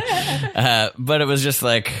 But it was just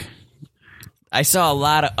like I saw a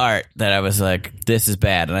lot of art that I was like, this is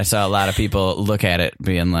bad. And I saw a lot of people look at it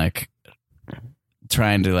being like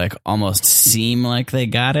trying to like almost seem like they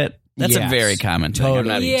got it. That's a very common thing. I'm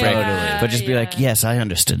not but just be like, yes, I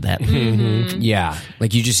understood that. Mm-hmm. Yeah.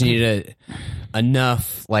 Like you just need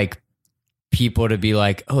enough like people to be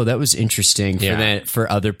like, oh, that was interesting. For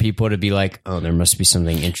other people to be like, oh, there must be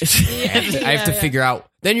something interesting. I have to figure out.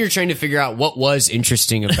 Then you're trying to figure out what was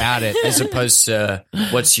interesting about it as opposed to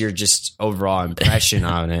what's your just overall impression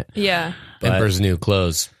on it. Yeah. Emperor's New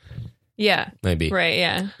Clothes. Yeah. Maybe. Right,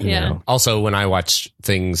 yeah. You know. Also, when I watch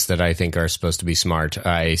things that I think are supposed to be smart,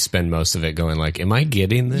 I spend most of it going like, am I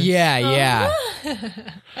getting this? Yeah.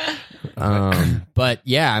 But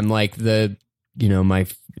yeah, I'm like my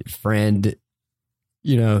friend,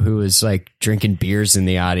 who was like drinking beers in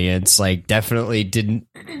the audience, like definitely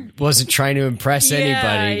wasn't trying to impress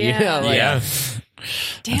anybody.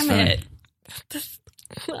 Damn it.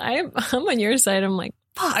 I'm on your side. I'm like,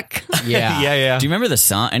 fuck. Yeah. Do you remember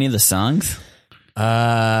any of the songs?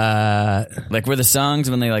 Like were the songs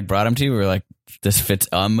when they like brought them to you were like this fits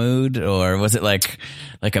a mood, or was it like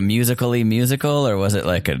a musical, or was it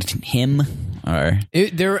like a hymn? Or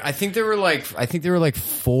I think there were like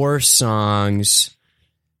 4 songs,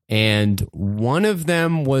 and one of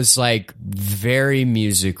them was like very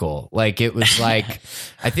musical. Like it was like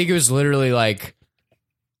I think it was literally like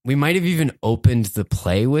we might have even opened the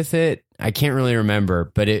play with it. I can't really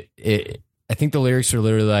remember, but I think the lyrics are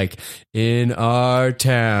literally like, in our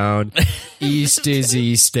town, east is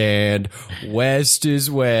east and west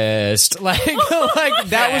is west. Like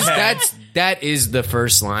that is the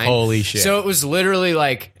first line. Holy shit. So it was literally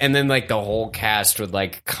like, and then like the whole cast would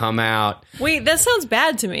like come out. Wait, that sounds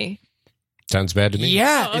bad to me. Sounds bad to me.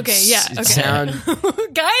 Yeah. Oh, okay, yeah. Okay.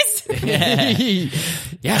 Guys?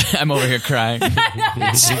 Yeah. I'm over here crying.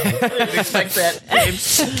 Expect that.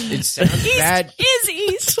 It sounds bad. East is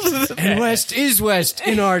east. And west is west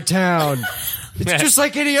in our town. It's just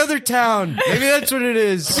like any other town. Maybe that's what it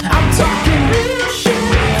is. I'm talking real shit.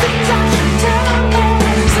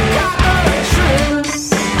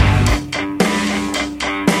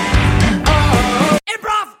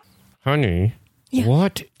 Improv. Honey,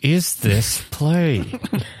 what is this play?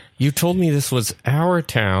 You told me this was our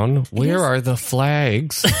town. Where are the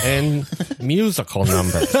flags and musical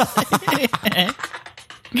numbers?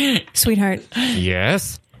 Sweetheart,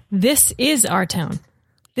 Yes. this is our town.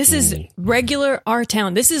 This is regular our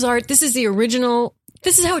town. This is the original.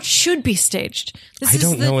 This is how it should be staged. I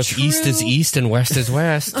don't know if east is east and west is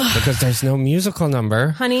west because there's no musical number.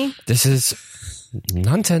 Honey. This is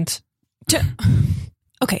nonsense.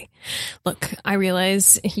 Okay, look, I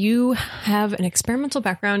realize you have an experimental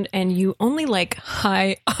background and you only like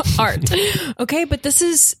high art. Okay, but this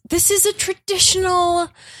is a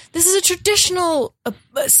traditional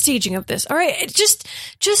staging of this. All right,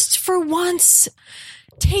 just for once,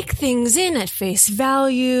 take things in at face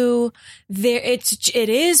value. It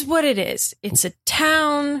is what it is. It's a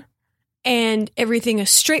town, and everything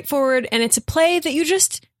is straightforward, and it's a play that you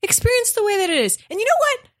just experience the way that it is. And you know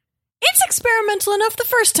what? It's experimental enough the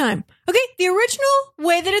first time. Okay? The original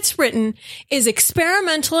way that it's written is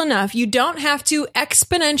experimental enough. You don't have to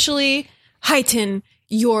exponentially heighten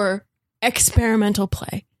your experimental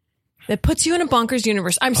play. That puts you in a bonkers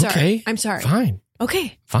universe. I'm sorry. Okay. I'm sorry. Fine.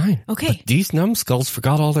 Okay. Fine. Okay. But these numbskulls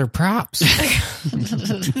forgot all their props. I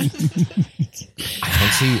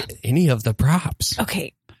don't see any of the props.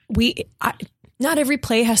 Okay. Not every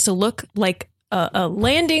play has to look like a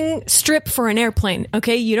landing strip for an airplane.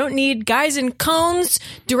 Okay, you don't need guys in cones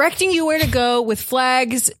directing you where to go with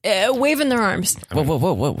flags waving their arms. Whoa!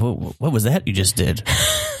 What was that you just did?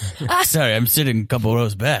 Sorry, I'm sitting a couple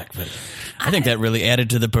rows back, but I think that really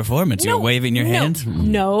added to the performance. You were waving your hands.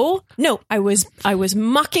 No, I was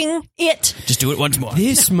mocking it. Just do it once more.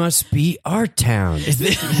 This must be our town.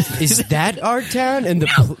 Is that our town? And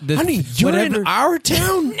the Honey, you're in our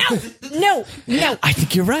town? No. I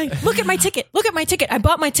think you're right. Look at my ticket. I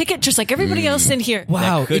bought my ticket just like everybody else in here.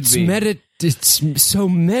 Wow, could it's be. meta. It's so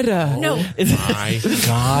meta. No. My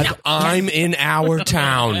God, I'm in our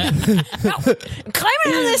town. No. I'm climbing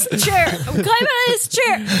on this chair.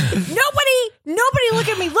 Nobody look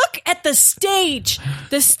at me. Look at the stage.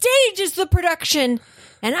 The stage is the production,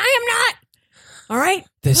 and I am not. All right?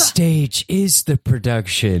 The stage is the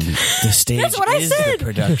production. The stage That's what I is said. the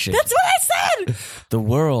production. That's what I said. The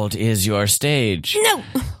world is your stage. No.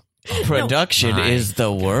 Production is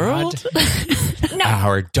the world.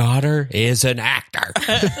 Our daughter is an actor.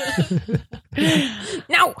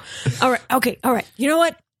 No. All right. Okay. All right. You know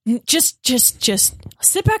what? Just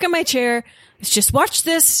sit back in my chair. Let's just watch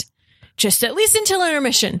this. Just at least until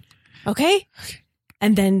intermission. Okay?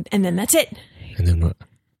 And then that's it. And then what?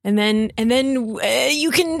 And then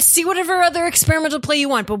you can see whatever other experimental play you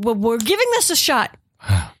want, but we're giving this a shot.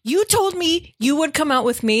 You told me you would come out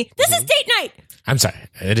with me. This is date night. I'm sorry.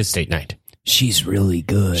 It is date night. She's really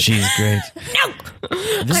good. She's great. No.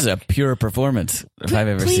 This is a pure performance if I've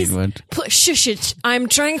ever Please, seen one. Shush it. I'm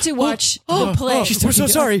trying to watch the play. We're so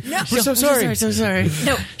sorry. We're so sorry. So sorry.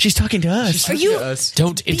 No. She's talking to us. Are you?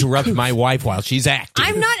 Don't interrupt my wife while she's acting.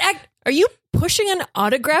 I'm not. Are you pushing an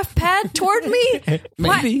autograph pad toward me?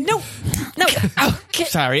 Maybe. What? No.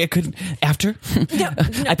 Sorry, I couldn't. After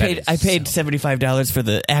I paid $75 for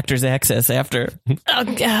the actor's access. After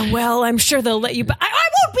Well, I'm sure they'll let you. But I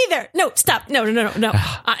won't be there. No, stop. No.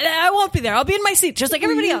 I won't be there. I'll be in my seat, just like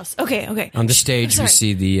everybody else. Okay. On the stage, we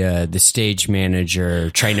see the stage manager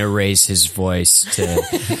trying to raise his voice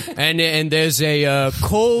to, and there's a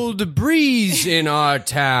cold breeze in our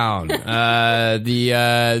town.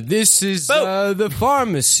 This is the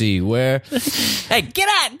pharmacy where. hey, get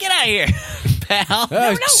out of here, pal.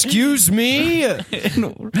 Excuse me.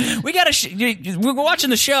 We gotta. We're watching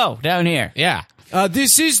the show down here. Yeah.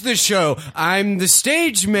 This is the show. I'm the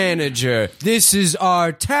stage manager. This is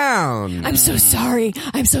our town. I'm so sorry.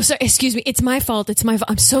 Excuse me. It's my fault.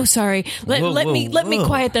 I'm so sorry. Let me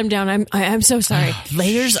quiet them down. I'm so sorry.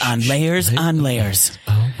 Layers on layers on layers.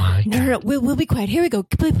 Oh my God. No. We'll be quiet. Here we go.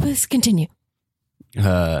 Please continue.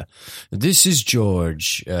 This is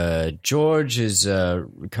George. George is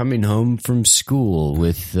coming home from school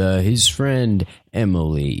with his friend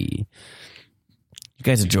Emily. You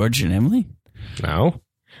guys are George and Emily? No.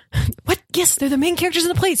 What? Yes, they're the main characters in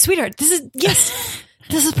the play, sweetheart. This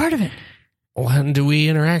is part of it. When do we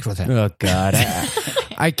interact with him? Oh God,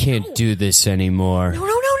 I can't do this anymore.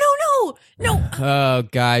 No. Oh,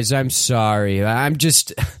 guys, I'm sorry. I'm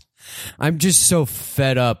just so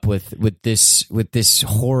fed up with this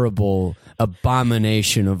horrible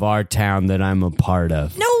abomination of our town that I'm a part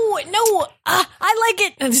of. No, No, I like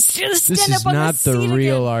it. Stand This up is on not the the seat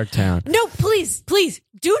real again. Our Town. No, please,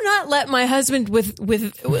 do not let my husband with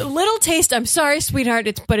little taste. I'm sorry,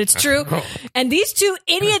 sweetheart, but it's true. And these two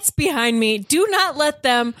idiots behind me, do not let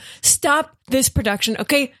them stop this production.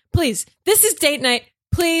 Okay, please. This is date night.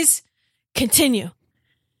 Please continue.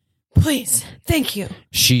 Please, thank you.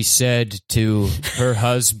 She said to her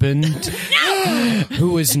husband,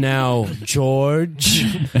 who is now George.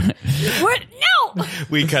 What? No.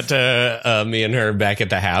 We cut to me and her back at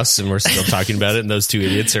the house, and we're still talking about it, and those two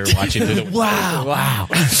idiots are watching the Wow.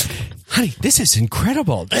 Honey, this is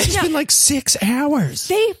incredible. It's been like 6 hours.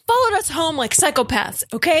 They followed us home like psychopaths,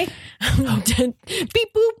 okay?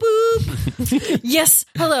 Beep boop boop. Yes,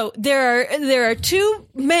 hello. There are two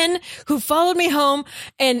men who followed me home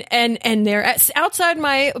and they're outside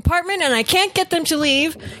my apartment and I can't get them to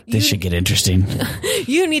leave. This should get interesting.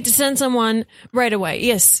 You need to send someone right away.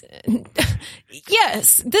 Yes.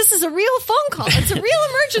 Yes, this is a real phone call. It's a real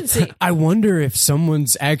emergency. I wonder if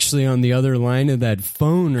someone's actually on the other line of that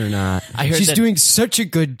phone or not. I heard She's that- doing such a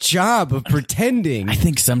good job of pretending. I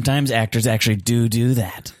think sometimes actors actually do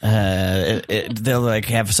that. They'll like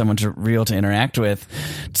have someone to interact with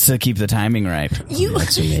to keep the timing right.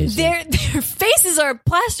 That's amazing. Their faces are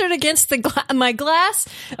plastered against my glass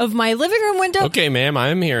of my living room window. Okay, ma'am,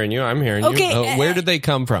 I'm hearing you. Okay, Where did they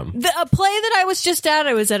come from? A play that I was just at.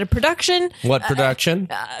 I was at a production. What production?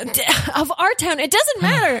 Of Our Town. It doesn't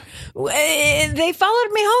matter. They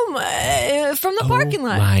followed me home from the parking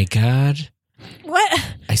lot. My God. What?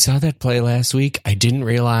 I saw that play last week. I didn't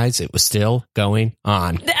realize it was still going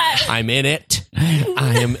on. I'm in it.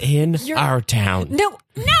 I am in Our Town. No.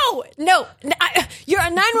 You're a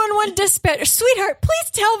 911 dispatcher. Sweetheart,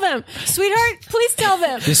 please tell them. Sweetheart, please tell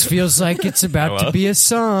them. This feels like it's about to be a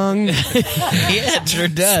song. Yeah, it sure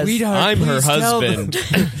does. Sweetheart, I'm her please tell them.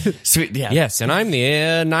 husband. Sweet, yeah. Yes, and I'm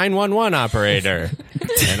the 911 operator.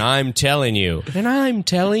 And I'm telling you. And I'm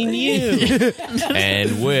telling you.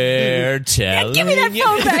 And we're telling Give me that you.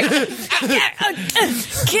 phone back.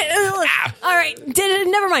 All right,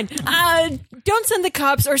 never mind. Don't send the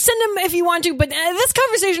cops or send them if you want to, but this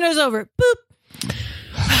conversation is over. Boop.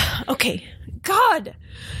 Okay. God.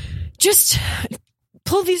 Just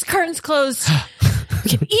pull these curtains closed.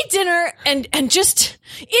 Eat dinner and just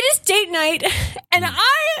it is date night and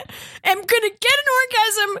I am gonna get an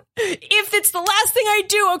orgasm if it's the last thing I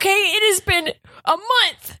do, okay? It has been a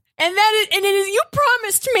month and it is you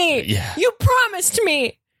promised me. Yeah. You promised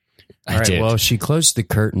me. All right, did. well, she closed the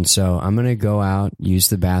curtain, so I'm going to go out, use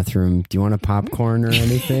the bathroom. Do you want a popcorn or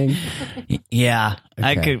anything? Yeah,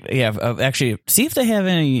 I Okay. could. Yeah, actually, see if they have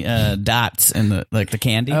any dots in the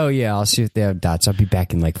candy. Oh, yeah, I'll see if they have dots. I'll be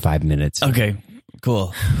back in like 5 minutes. Okay,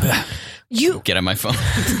 cool. You Get on my phone.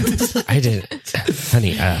 I did.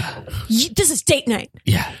 Honey, this is date night.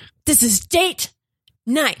 yeah. This is date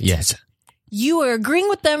night. Yes. You are agreeing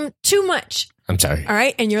with them too much. I'm sorry. All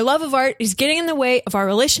right, and your love of art is getting in the way of our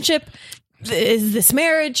relationship, this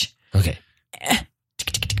marriage. Okay.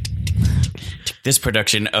 This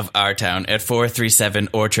production of Our Town at 437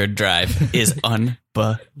 Orchard Drive is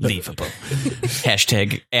unbelievable.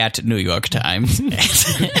 Hashtag at New York Times.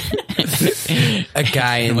 A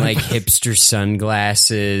guy in like hipster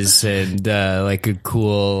sunglasses and like a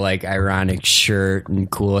cool, like ironic shirt and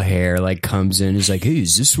cool hair, like comes in. Is like, hey,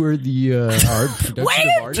 is this where the art production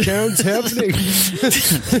of Our Town's happening?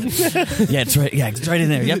 Yeah, it's right. Yeah, it's right in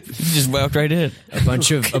there. Yep, you just walked right in. A bunch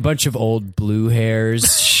of old blue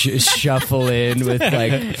hairs shuffle in with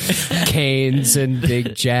like canes and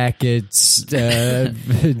big jackets.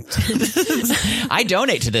 I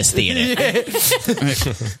donate to this theater.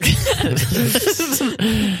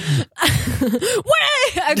 What?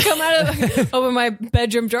 I come out of over my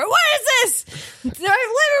bedroom door. What is this? Our living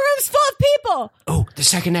room's full of people. Oh, the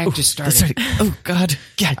second act just started. Oh God.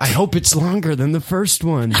 Yeah, I hope it's longer than the first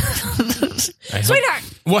one. Sweetheart,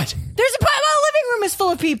 What? there's a my living room is full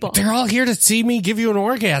of people. They're all here to see me give you an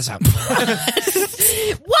orgasm.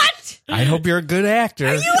 What? I hope you're a good actor.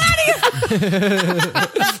 Are you out of your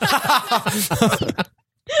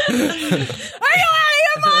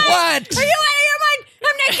mind? What? Are you out of your mind?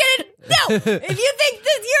 I'm not kidding. No. If you think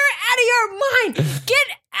that you're out of your mind, get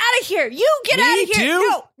out of here. You get Me out of here.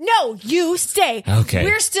 too? No, you stay. Okay.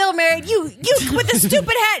 We're still married. You with the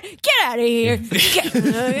stupid hat. Get out of here.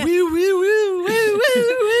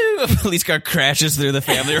 A police car crashes through the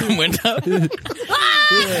family room window.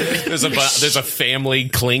 There's a family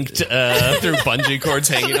clinked through bungee cords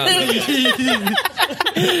hanging on.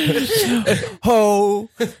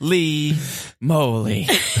 Holy moly.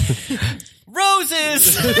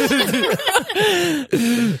 Roses.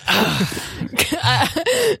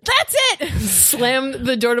 That's it. Slam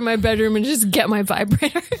the door to my bedroom and just get my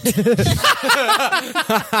vibrator.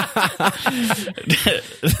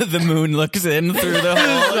 The moon looks in through the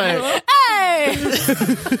hole. Hey,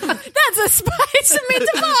 that's a spice of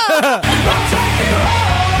meatball.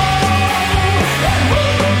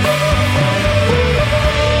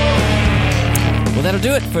 Well, that'll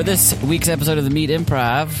do it for this week's episode of the Meat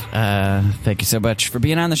Improv. Thank you so much for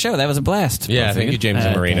being on the show. That was a blast. Yeah, thank you, James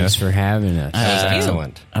and Marina. Thanks for having us. That was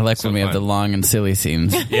excellent. I like when we have the long and silly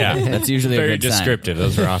scenes. Yeah, that's usually very a good descriptive.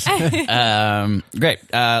 Those were awesome. Great.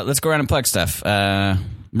 Let's go around and plug stuff.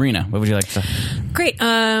 Marina, what would you like to say? Great.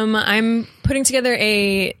 I'm putting together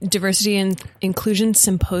a diversity and inclusion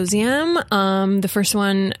symposium. The first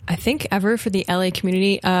one, I think, ever for the LA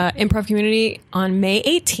community, improv community on May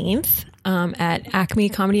 18th. At Acme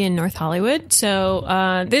Comedy in North Hollywood. So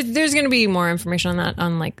there's going to be more information on that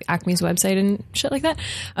on like Acme's website and shit like that.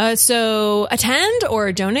 So attend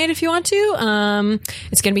or donate if you want to.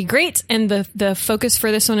 It's going to be great. And the focus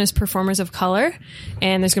for this one is performers of color.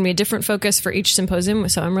 And there's going to be a different focus for each symposium.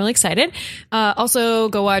 So I'm really excited. Also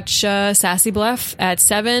go watch Sassy Bluff at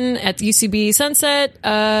 7 at UCB Sunset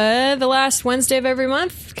the last Wednesday of every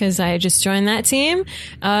month because I just joined that team.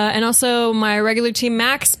 And also my regular team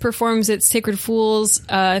Max performs at Sacred Fools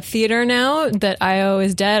Theater now that IO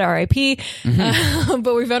is dead, RIP.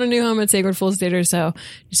 But we found a new home at Sacred Fools Theater, so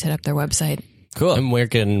just hit up their website. Cool. And where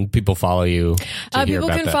can people follow you? To hear People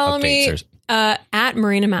about can the follow me updates? at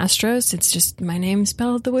Marina Mastros. It's just my name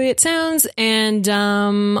spelled the way it sounds. And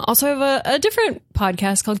also have a different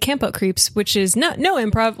podcast called Campout Creeps, which is no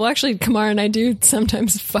improv. Well, actually, Kamar and I do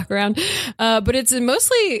sometimes fuck around. But it's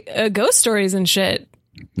mostly ghost stories and shit.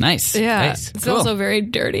 Nice. Yeah. Nice. It's Cool. also very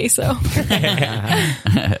dirty, so.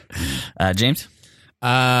 James?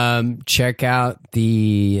 Check out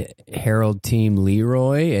the Herald Team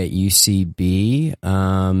Leroy at UCB.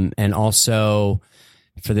 And also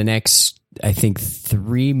for the next, I think,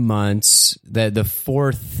 3 months, the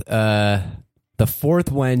fourth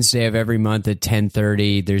Wednesday of every month at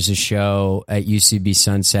 10:30, there's a show at UCB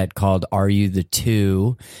Sunset called Are You the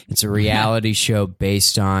Two? It's a reality show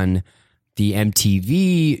based on the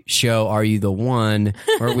MTV show Are You the One,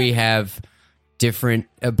 where we have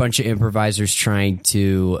a bunch of improvisers trying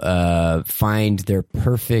to find their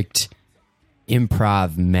perfect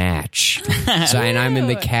improv match. And I'm in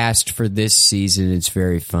the cast for this season. It's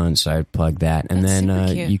very fun, so I'd plug that. And That's super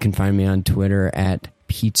then cute. you can find me on Twitter at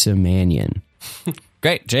Pizza Mannion.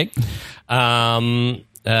 Great. Jake?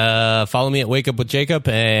 Follow me at Wake Up with Jacob,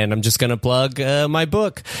 and I'm just going to plug my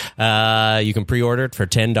book. You can pre-order it for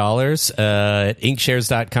 $10 at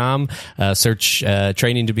inkshares.com. Search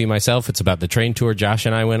Training to Be Myself. It's about the train tour Josh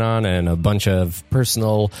and I went on and a bunch of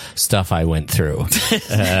personal stuff I went through.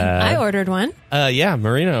 I ordered one, Yeah,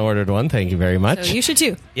 Marina ordered one. Thank you very much. so you should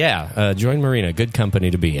too. Yeah, join Marina. Good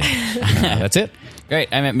company to be in. That's it. Great.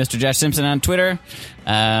 I'm at Mr. Josh Simpson on Twitter.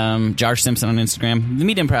 Josh Simpson on Instagram. The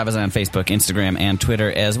Meat Improv is on Facebook, Instagram, and Twitter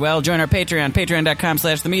as well. Join our Patreon,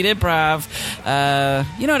 patreon.com/The Meat Improv.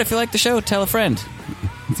 You know what? If you like the show, tell a friend.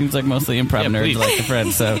 It seems like mostly improv nerds please. like the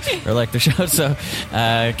friends, or like the show. So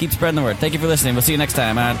keep spreading the word. Thank you for listening. We'll see you next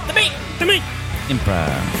time on The Meat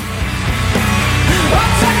Improv.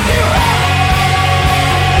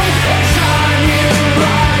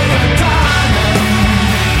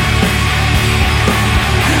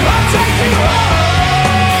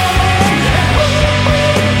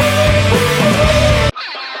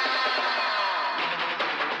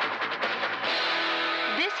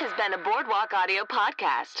 This has been a Boardwalk Audio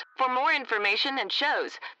podcast. For more information and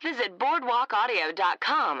shows, visit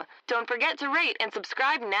boardwalkaudio.com. Don't forget to rate and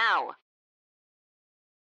subscribe now.